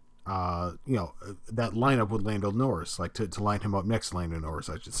that lineup with Lando Norris, to line him up next to Lando Norris,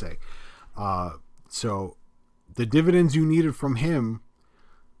 I should say. So the dividends you needed from him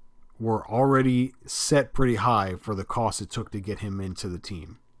were already set pretty high for the cost it took to get him into the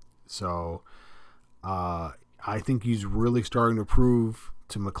team. So I think he's really starting to prove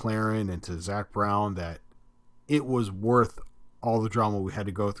to McLaren and to Zach Brown that it was worth all the drama we had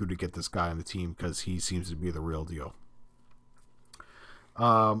to go through to get this guy on the team, because he seems to be the real deal.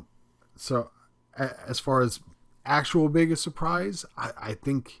 So as far as actual biggest surprise, I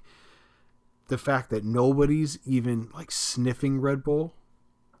think the fact that nobody's even sniffing Red Bull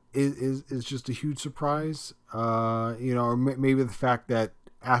is just a huge surprise. Or maybe the fact that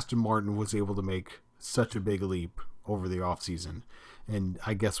Aston Martin was able to make such a big leap over the offseason. And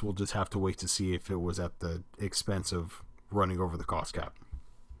I guess we'll just have to wait to see if it was at the expense of running over the cost cap.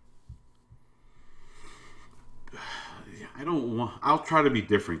 I'll try to be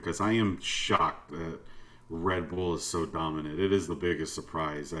different, because I am shocked that Red Bull is so dominant. It is the biggest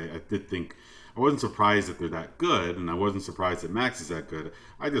surprise. I did think, I wasn't surprised that they're that good, and I wasn't surprised that Max is that good.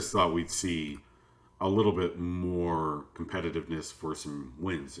 I just thought we'd see a little bit more competitiveness for some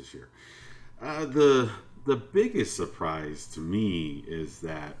wins this year. The biggest surprise to me is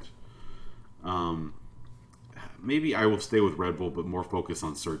that maybe I will stay with Red Bull, but more focus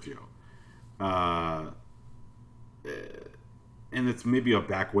on Sergio. And it's maybe a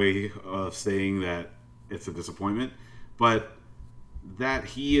back way of saying that it's a disappointment, but that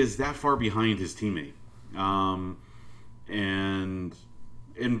he is that far behind his teammate, and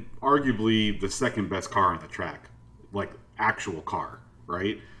arguably the second best car on the track, actual car,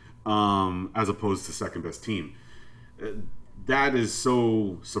 right? As opposed to second best team. That is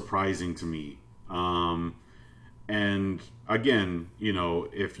so surprising to me. And again,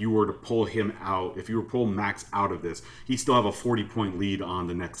 if you were to pull him out, if you were to pull Max out of this, he still have a 40-point lead on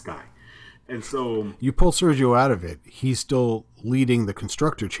the next guy. And so you pull Sergio out of it, he's still leading the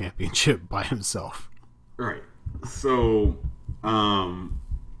Constructor Championship by himself. Right. So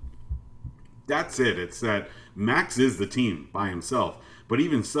that's it. It's that Max is the team by himself. But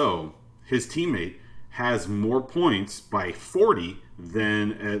even so, his teammate has more points by 40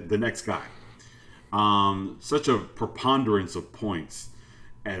 than the next guy. Such a preponderance of points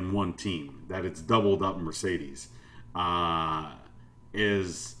and one team that it's doubled up Mercedes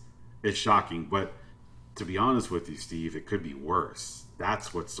is shocking. But to be honest with you, Steve, it could be worse.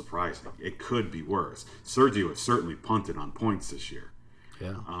 That's what's surprising. It could be worse. Sergio has certainly punted on points this year.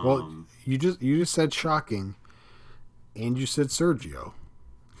 Yeah. Well, you just said shocking, and you said Sergio.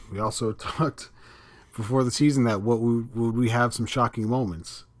 We also talked before the season that would we have some shocking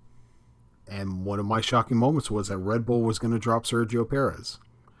moments, And one of my shocking moments was that Red Bull was going to drop Sergio Perez.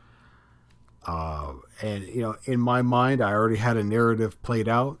 And, in my mind, I already had a narrative played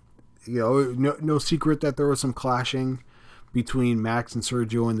out. No secret that there was some clashing between Max and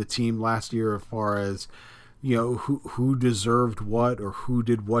Sergio and the team last year as far as, who deserved what or who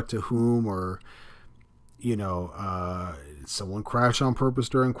did what to whom, or, someone crash on purpose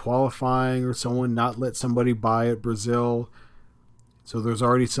during qualifying or someone not let somebody by at Brazil. So there's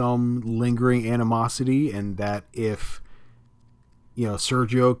already some lingering animosity, and that if,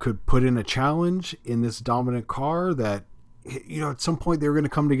 Sergio could put in a challenge in this dominant car, that, at some point they were going to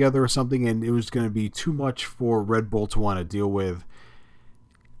come together or something, and it was going to be too much for Red Bull to want to deal with.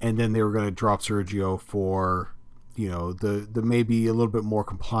 And then they were going to drop Sergio for, the maybe a little bit more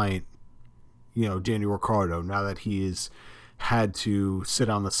compliant, Daniel Ricciardo, now that he has had to sit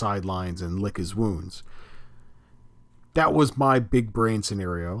on the sidelines and lick his wounds. That was my big brain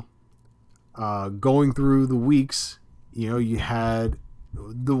scenario. Going through the weeks, you had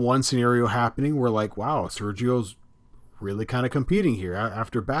the one scenario happening where, like, wow, Sergio's really kind of competing here.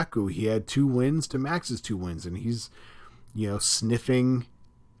 After Baku, he had 2 wins to Max's 2 wins, and he's, sniffing,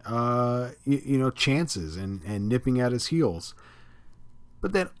 chances and nipping at his heels.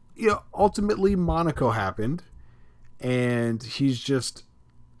 But then, ultimately Monaco happened, and he's just,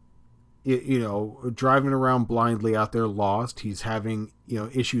 driving around blindly out there lost. He's having,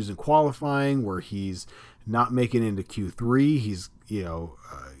 issues in qualifying where he's not making it into Q3. He's, you're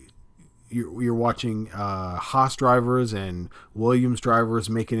watching Haas drivers and Williams drivers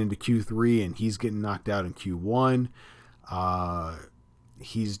making it into Q3, and he's getting knocked out in Q1.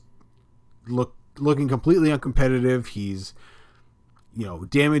 He's looking completely uncompetitive. He's,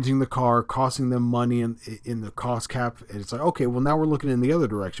 damaging the car, costing them money in the cost cap. And it's like, okay, well, now we're looking in the other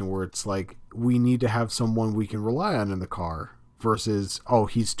direction where it's like, we need to have someone we can rely on in the car versus, oh,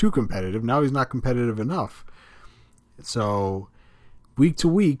 he's too competitive. Now he's not competitive enough. So week to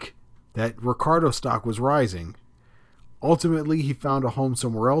week, that Ricciardo stock was rising. Ultimately, he found a home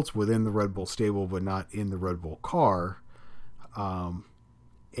somewhere else within the Red Bull stable, but not in the Red Bull car.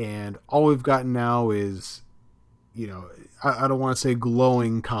 And all we've gotten now is, I don't want to say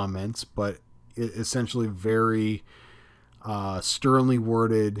glowing comments, but essentially very sternly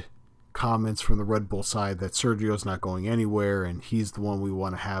worded comments from the Red Bull side that Sergio's not going anywhere and he's the one we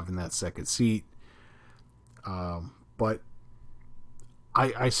want to have in that second seat. But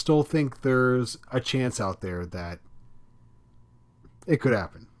I still think there's a chance out there that it could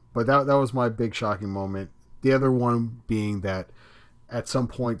happen. But that was my big shocking moment. The other one being that at some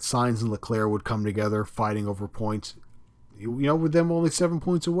point Sainz and Leclerc would come together fighting over points. With them only 7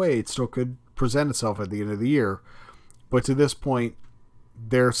 points away, it still could present itself at the end of the year. But to this point,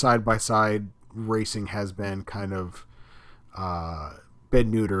 their side-by-side racing has been kind of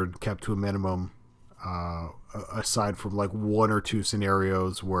been neutered, kept to a minimum, aside from like 1 or 2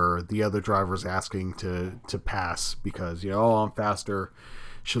 scenarios where the other driver's asking to pass because, I'm faster,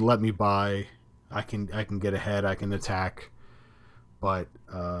 should let me by, I can get ahead, I can attack. But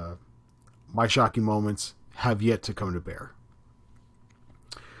my shocking moments have yet to come to bear.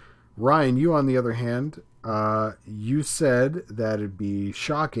 Ryan, you on the other hand, you said that it'd be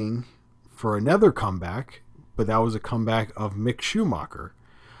shocking for another comeback, but that was a comeback of Mick Schumacher.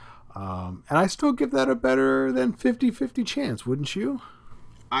 And I still give that a better than 50-50 chance, wouldn't you?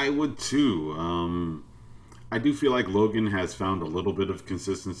 I would too. I do feel like Logan has found a little bit of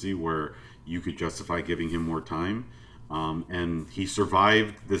consistency where you could justify giving him more time. And he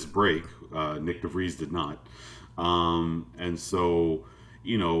survived this break. Nick DeVries did not. And so,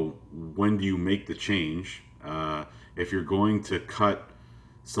 when do you make the change? If you're going to cut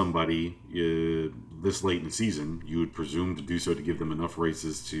somebody this late in the season, you would presume to do so to give them enough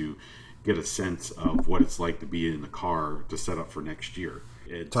races to get a sense of what it's like to be in the car to set up for next year.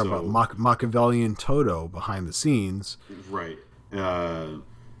 Talk about Machiavellian Toto behind the scenes. Right.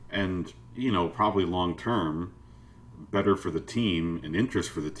 And, probably long term, better for the team and interest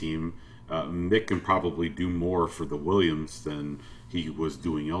for the team, Mick can probably do more for the Williams than he was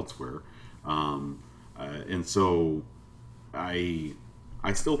doing elsewhere. And so I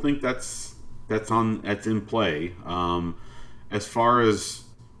still think that's in play. As far as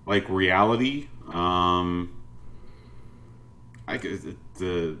like reality,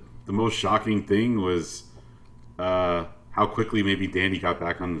 the most shocking thing was how quickly maybe Danny got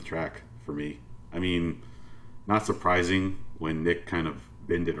back on the track for me. I mean, not surprising when Nick kind of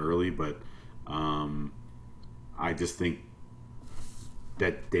bended early, but I just think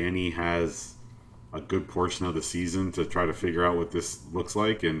that Danny has a good portion of the season to try to figure out what this looks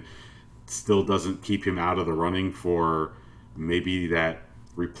like, and still doesn't keep him out of the running for maybe that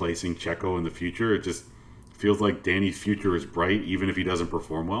replacing Checo in the future. It just feels like Danny's future is bright, even if he doesn't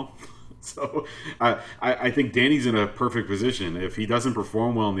perform well. So I think Danny's in a perfect position. If he doesn't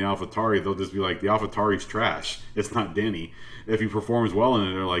perform well in the AlphaTauri, they'll just be like, the AlphaTauri's trash. It's not Danny. If he performs well in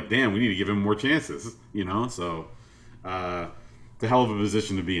it, they're like, damn, we need to give him more chances. So it's a hell of a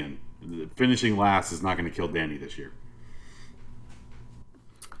position to be in. Finishing last is not going to kill Danny this year.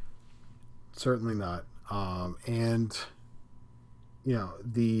 Certainly not. And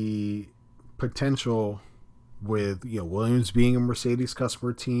the potential with Williams being a Mercedes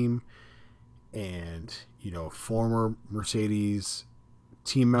customer team, and former Mercedes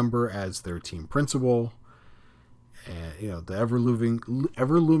team member as their team principal, and the ever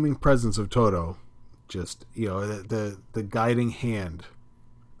looming presence of Toto, just the guiding hand,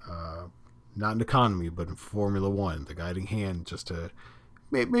 not in economy but in Formula One, the guiding hand just to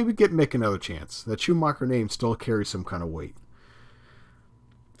maybe get Mick another chance. That Schumacher name still carries some kind of weight.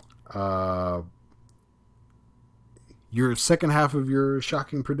 Your second half of your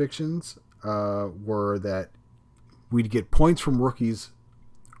shocking predictions were that we'd get points from rookies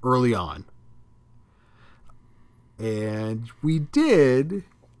early on. And we did.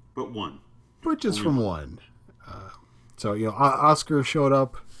 But one. But just from one. So, Oscar showed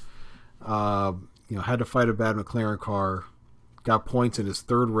up, had to fight a bad McLaren car, got points in his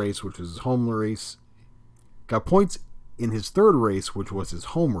third race, which was his home race. Got points in his third race, which was his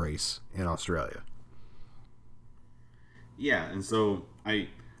home race in Australia. Yeah, and so I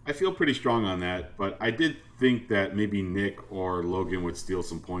feel pretty strong on that, but I did think that maybe Nick or Logan would steal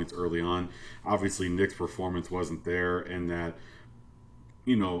some points early on. Obviously, Nick's performance wasn't there, and that,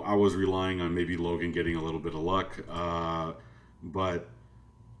 I was relying on maybe Logan getting a little bit of luck. But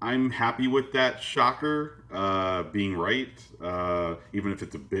I'm happy with that shocker being right, even if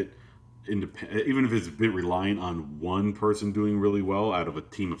it's a bit even if it's a bit reliant on one person doing really well out of a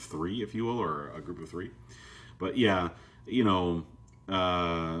team of three, if you will, or a group of three. But yeah,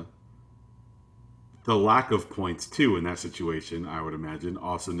 the lack of points too in that situation, I would imagine,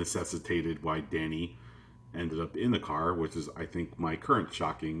 also necessitated why Danny ended up in the car, which is, I think, my current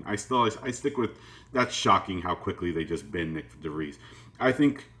shocking. I stick with that's shocking how quickly they just bend Nick DeVries. I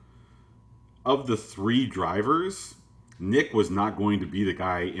think of the three drivers, Nick was not going to be the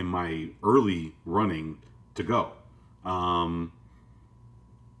guy in my early running to go.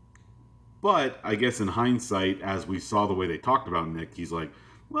 But I guess in hindsight, as we saw the way they talked about Nick, he's like,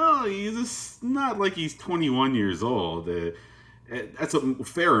 well, he's not like he's 21 years old. That's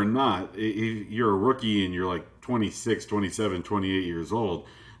fair or not. If you're a rookie and you're like 26, 27, 28 years old,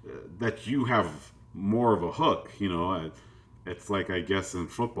 that you have more of a hook. It's like, I guess, in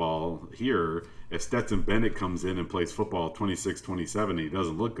football here, if Stetson Bennett comes in and plays football at 26, 27, and he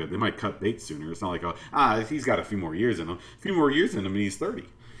doesn't look good, they might cut bait sooner. It's not like, he's got a few more years in him. A few more years in him, and he's 30.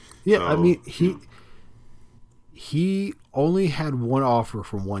 Yeah, so, I mean, he only had one offer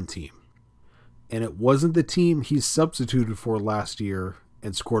from one team, and it wasn't the team he substituted for last year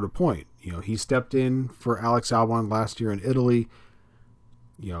and scored a point. He stepped in for Alex Albon last year in Italy,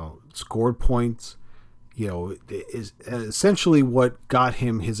 scored points, is essentially what got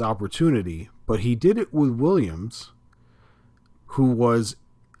him his opportunity. But he did it with Williams, who was,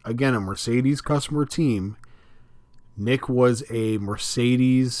 again, a Mercedes customer team. Nick was a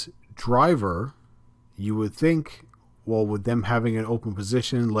Mercedes driver. You would think, well, with them having an open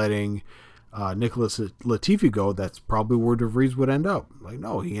position, letting Nicholas Latifi go, that's probably where DeVries would end up. Like,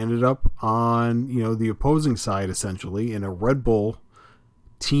 no, he ended up on, the opposing side, essentially, in a Red Bull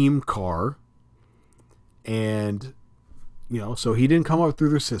team car. And, so he didn't come up through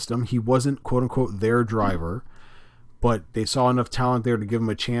their system. He wasn't, quote unquote, their driver, but they saw enough talent there to give him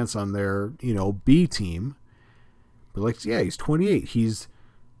a chance on their, B team. But he's 28. He's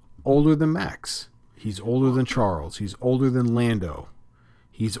older than Max. He's older than Charles. He's older than Lando.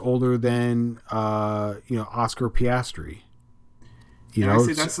 He's older than, Oscar Piastri. I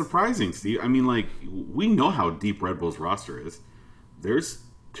say that's surprising, Steve. I mean, we know how deep Red Bull's roster is. There's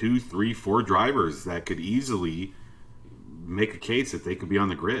 2, 3, 4 drivers that could easily make a case that they could be on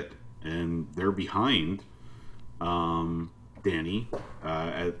the grid, and they're behind Danny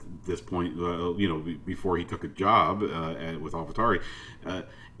at this point. Before he took a job with AlphaTauri.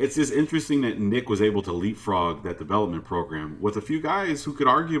 It's just interesting that Nick was able to leapfrog that development program with a few guys who could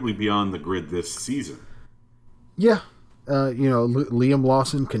arguably be on the grid this season. Yeah, Liam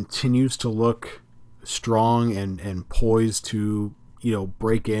Lawson continues to look strong and poised to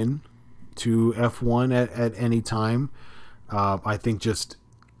break in to F1 at any time. I think just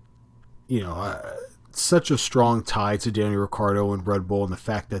such a strong tie to Daniel Ricciardo and Red Bull, and the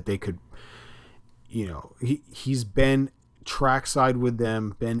fact that they could, he's been trackside with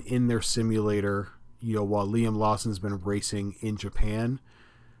them, been in their simulator, while Liam Lawson's been racing in Japan.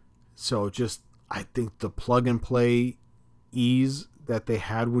 So just, I think the plug and play ease that they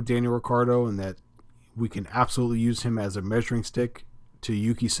had with Daniel Ricciardo, and that we can absolutely use him as a measuring stick to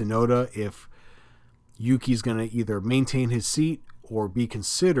Yuki Tsunoda if Yuki's going to either maintain his seat or be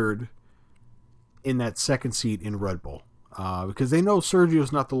considered in that second seat in Red Bull. Because they know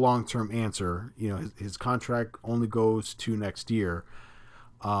Sergio's not the long-term answer. His contract only goes to next year.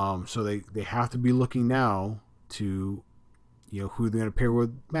 So they have to be looking now to, who they're going to pair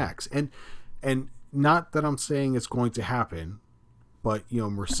with Max. And not that I'm saying it's going to happen, but,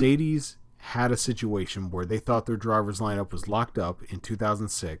 Mercedes had a situation where they thought their driver's lineup was locked up in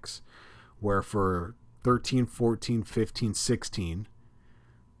 2006, where for 13, 14, 15, 16,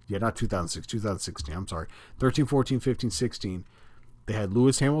 not 2006, 2016, I'm sorry, 13, 14, 15, 16, they had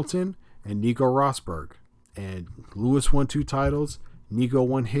Lewis Hamilton and Nico Rosberg. And Lewis won 2 titles, Nico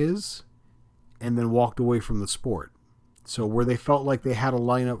won his, and then walked away from the sport. So where they felt like they had a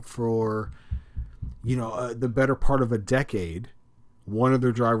lineup for, the better part of a decade, one of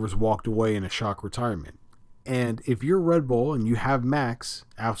their drivers walked away in a shock retirement. And if you're Red Bull and you have Max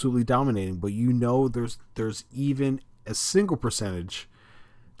absolutely dominating, but there's even a single percentage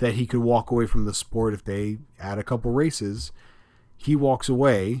that he could walk away from the sport if they add a couple races, he walks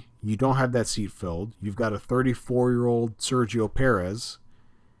away, you don't have that seat filled, you've got a 34-year-old Sergio Perez,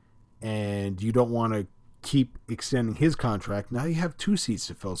 and you don't want to keep extending his contract. Now you have 2 seats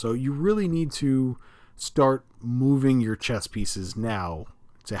to fill. So you really need to start moving your chess pieces now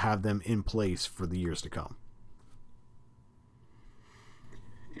to have them in place for the years to come.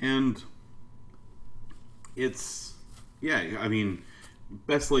 And it's,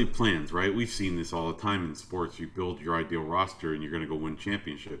 best laid plans, right? We've seen this all the time in sports. You build your ideal roster and you're going to go win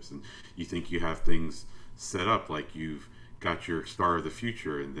championships, and you think you have things set up like you've got your star of the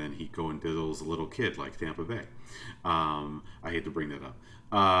future, and then he go and diddles a little kid like Tampa Bay. I hate to bring that up.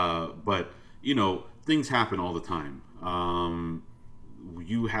 But, things happen all the time.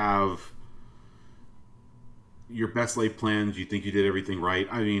 You have your best laid plans. You think you did everything right.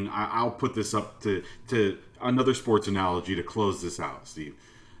 I'll put this up to another sports analogy to close this out, Steve.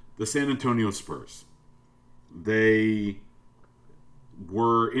 The San Antonio Spurs. They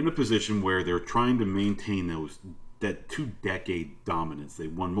were in a position where they're trying to maintain that 2-decade dominance. They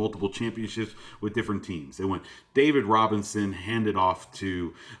won multiple championships with different teams. They went David Robinson, handed off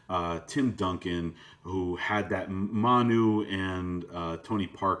to Tim Duncan, who had that Manu and Tony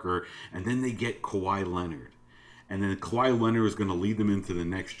Parker, and then they get Kawhi Leonard. And then Kawhi Leonard is going to lead them into the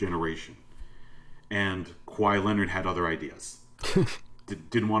next generation. And Kawhi Leonard had other ideas.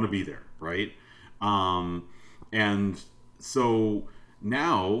 Didn't want to be there, right? And so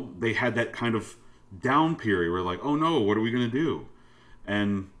now they had that kind of down period where like, oh no, what are we going to do?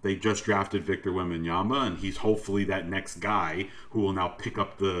 And they just drafted Victor Wembanyama, and he's hopefully that next guy who will now pick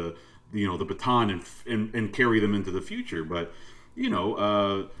up the baton and carry them into the future. But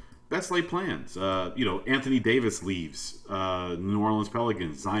best laid plans. Anthony Davis leaves New Orleans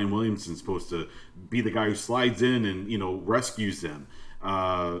Pelicans. Zion Williamson's supposed to be the guy who slides in and rescues them.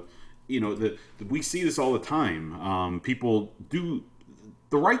 We see this all the time. People do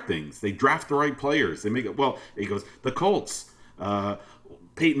the right things. They draft the right players. They make it. Well, he goes, the Colts.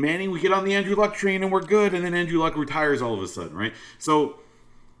 Peyton Manning, we get on the Andrew Luck train and we're good, and then Andrew Luck retires all of a sudden, right? So,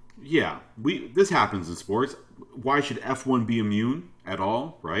 yeah, this happens in sports. Why should F1 be immune at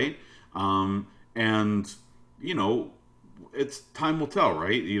all, right? It's time will tell,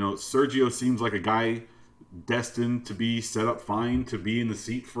 right? Sergio seems like a guy destined to be set up fine to be in the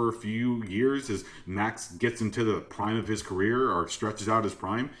seat for a few years as Max gets into the prime of his career or stretches out his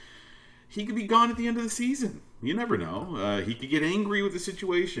prime. He could be gone at the end of the season. You never know. He could get angry with the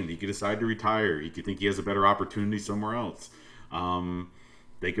situation. He could decide to retire. He could think he has a better opportunity somewhere else.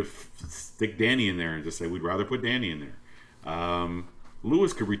 They could stick Danny in there and just say, we'd rather put Danny in there.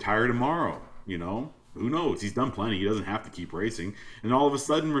 Lewis could retire tomorrow, Who knows? He's done plenty. He doesn't have to keep racing. And all of a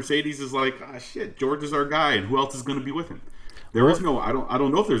sudden, Mercedes is like, shit, George is our guy, and who else is going to be with him? I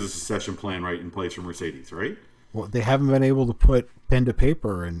don't know if there's a succession plan right in place for Mercedes, right? Well, they haven't been able to put pen to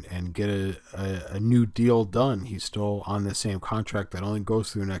paper and get a new deal done. He's still on the same contract that only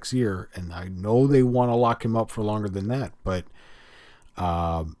goes through next year, and I know they want to lock him up for longer than that, but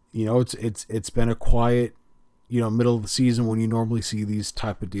it's been a quiet, middle of the season when you normally see these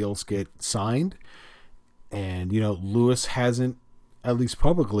type of deals get signed. And, Lewis hasn't, at least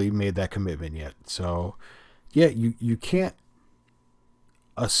publicly, made that commitment yet. So, yeah, you can't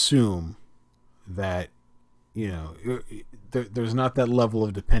assume that, there's not that level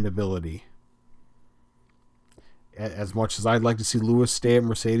of dependability as much as I'd like to see Lewis stay at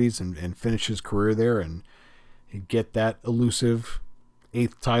Mercedes and finish his career there and get that elusive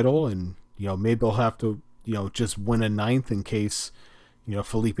 8th title, and maybe they'll have to just win a 9th in case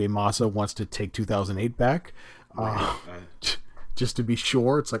Felipe Massa wants to take 2008 back. Just to be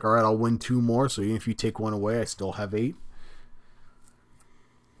sure, it's like, all right, I'll win 2 more, so even if you take 1 away, I still have 8.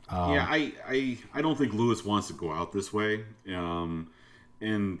 I don't think Lewis wants to go out this way.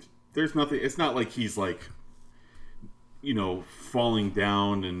 And there's nothing. It's not like he's like, falling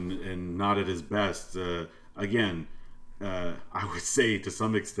down and not at his best. Again, I would say to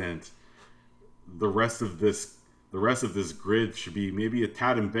some extent, the rest of this grid should be maybe a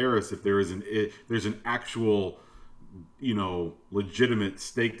tad embarrassed if there's an actual, legitimate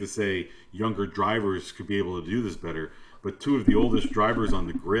stake to say younger drivers could be able to do this better. But 2 of the oldest drivers on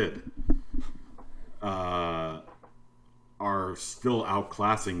the grid are still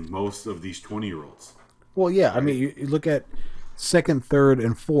outclassing most of these 20-year-olds. Well, yeah. I mean, you look at 2nd, 3rd,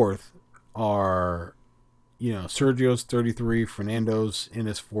 and 4th are, Sergio's 33, Fernando's in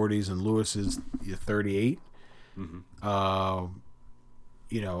his 40s, and Lewis is 38. Mm-hmm.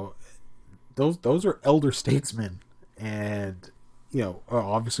 Those are elder statesmen, and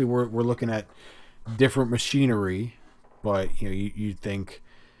obviously we're looking at different machinery. But you'd think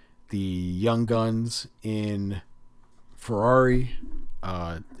the young guns in Ferrari,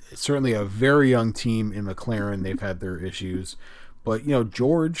 certainly a very young team in McLaren, they've had their issues. But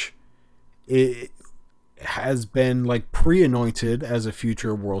George, it has been like pre-anointed as a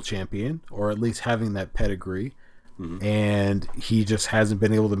future world champion, or at least having that pedigree, and he just hasn't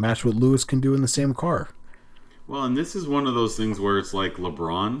been able to match what Lewis can do in the same car. Well, and this is one of those things where it's like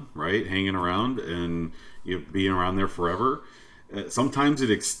LeBron, right, hanging around and being around there forever. Sometimes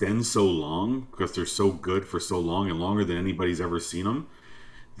it extends so long because they're so good for so long and longer than anybody's ever seen them,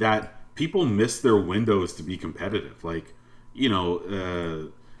 that people miss their windows to be competitive. Like,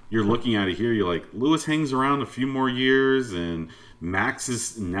 you're looking at it here, you're like, Lewis hangs around a few more years and Max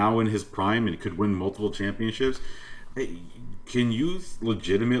is now in his prime and could win multiple championships. Can you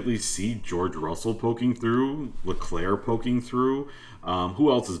legitimately see George Russell poking through, Leclerc poking through?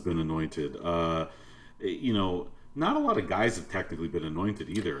 Who else has been anointed? Not a lot of guys have technically been anointed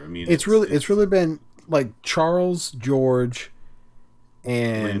either. I mean, it's really been like Charles, George,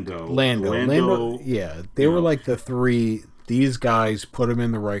 and Lando. Yeah, they were like the 3. These guys, put them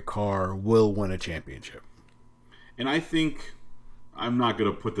in the right car, will win a championship. And I think, I'm not going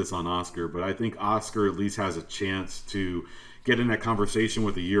to put this on Oscar, but I think Oscar at least has a chance to get in that conversation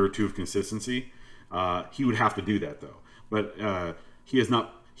with a year or 2 of consistency. He would have to do that though. But he has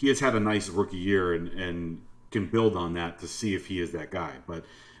not. He has had a nice rookie year and can build on that to see if he is that guy. But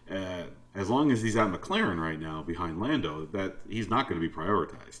as long as he's at McLaren right now behind Lando, that he's not going to be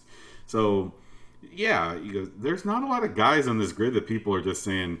prioritized. So yeah, there's not a lot of guys on this grid that people are just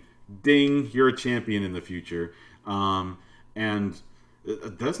saying, "Ding, you're a champion in the future." And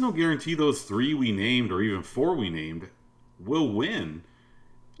there's no guarantee those 3 we named or even 4 we named will win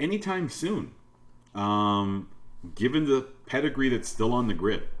anytime soon, given the pedigree that's still on the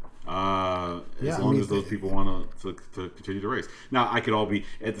grid. As long as those people want to continue to race. Now, I could all be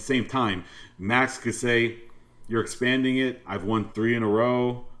at the same time. Max could say, "You're expanding it. I've won 3 in a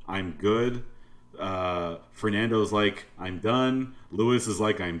row. I'm good." Fernando's like, "I'm done." Lewis is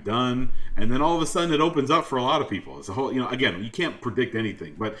like, "I'm done." And then all of a sudden, it opens up for a lot of people. It's a whole, again, you can't predict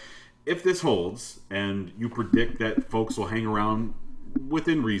anything, but if this holds and you predict that folks will hang around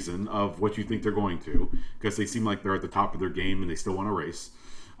within reason of what you think they're going to, because they seem like they're at the top of their game and they still want to race,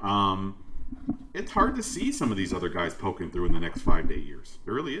 it's hard to see some of these other guys poking through in the next 5 to 8 years.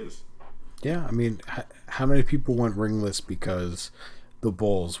 It really is. Yeah, I mean, how many people went ringless because the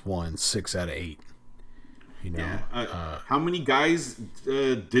Bulls won 6 out of 8? How many guys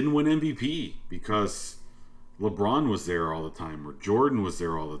didn't win MVP because LeBron was there all the time or Jordan was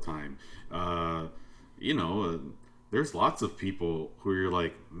there all the time? There's lots of people who you're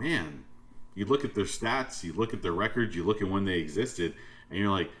like, man, you look at their stats, you look at their records, you look at when they existed, and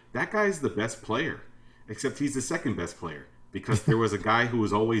you're like, that guy's the best player, except he's the second best player because there was a guy who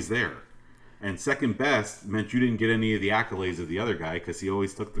was always there. And second best meant you didn't get any of the accolades of the other guy because he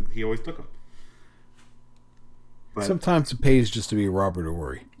always took them. But sometimes it pays just to be Robert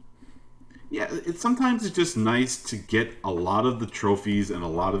Ory. Yeah, sometimes it's just nice to get a lot of the trophies and a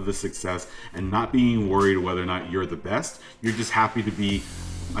lot of the success and not being worried whether or not you're the best. You're just happy to be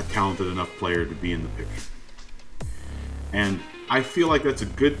a talented enough player to be in the picture. And I feel like that's a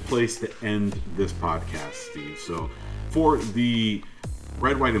good place to end this podcast, Steve. So for the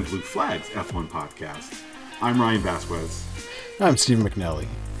Red, White, and Blue Flags F1 podcast, I'm Ryan Vasquez. I'm Steve McNally,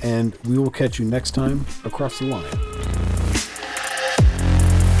 and we will catch you next time across the line.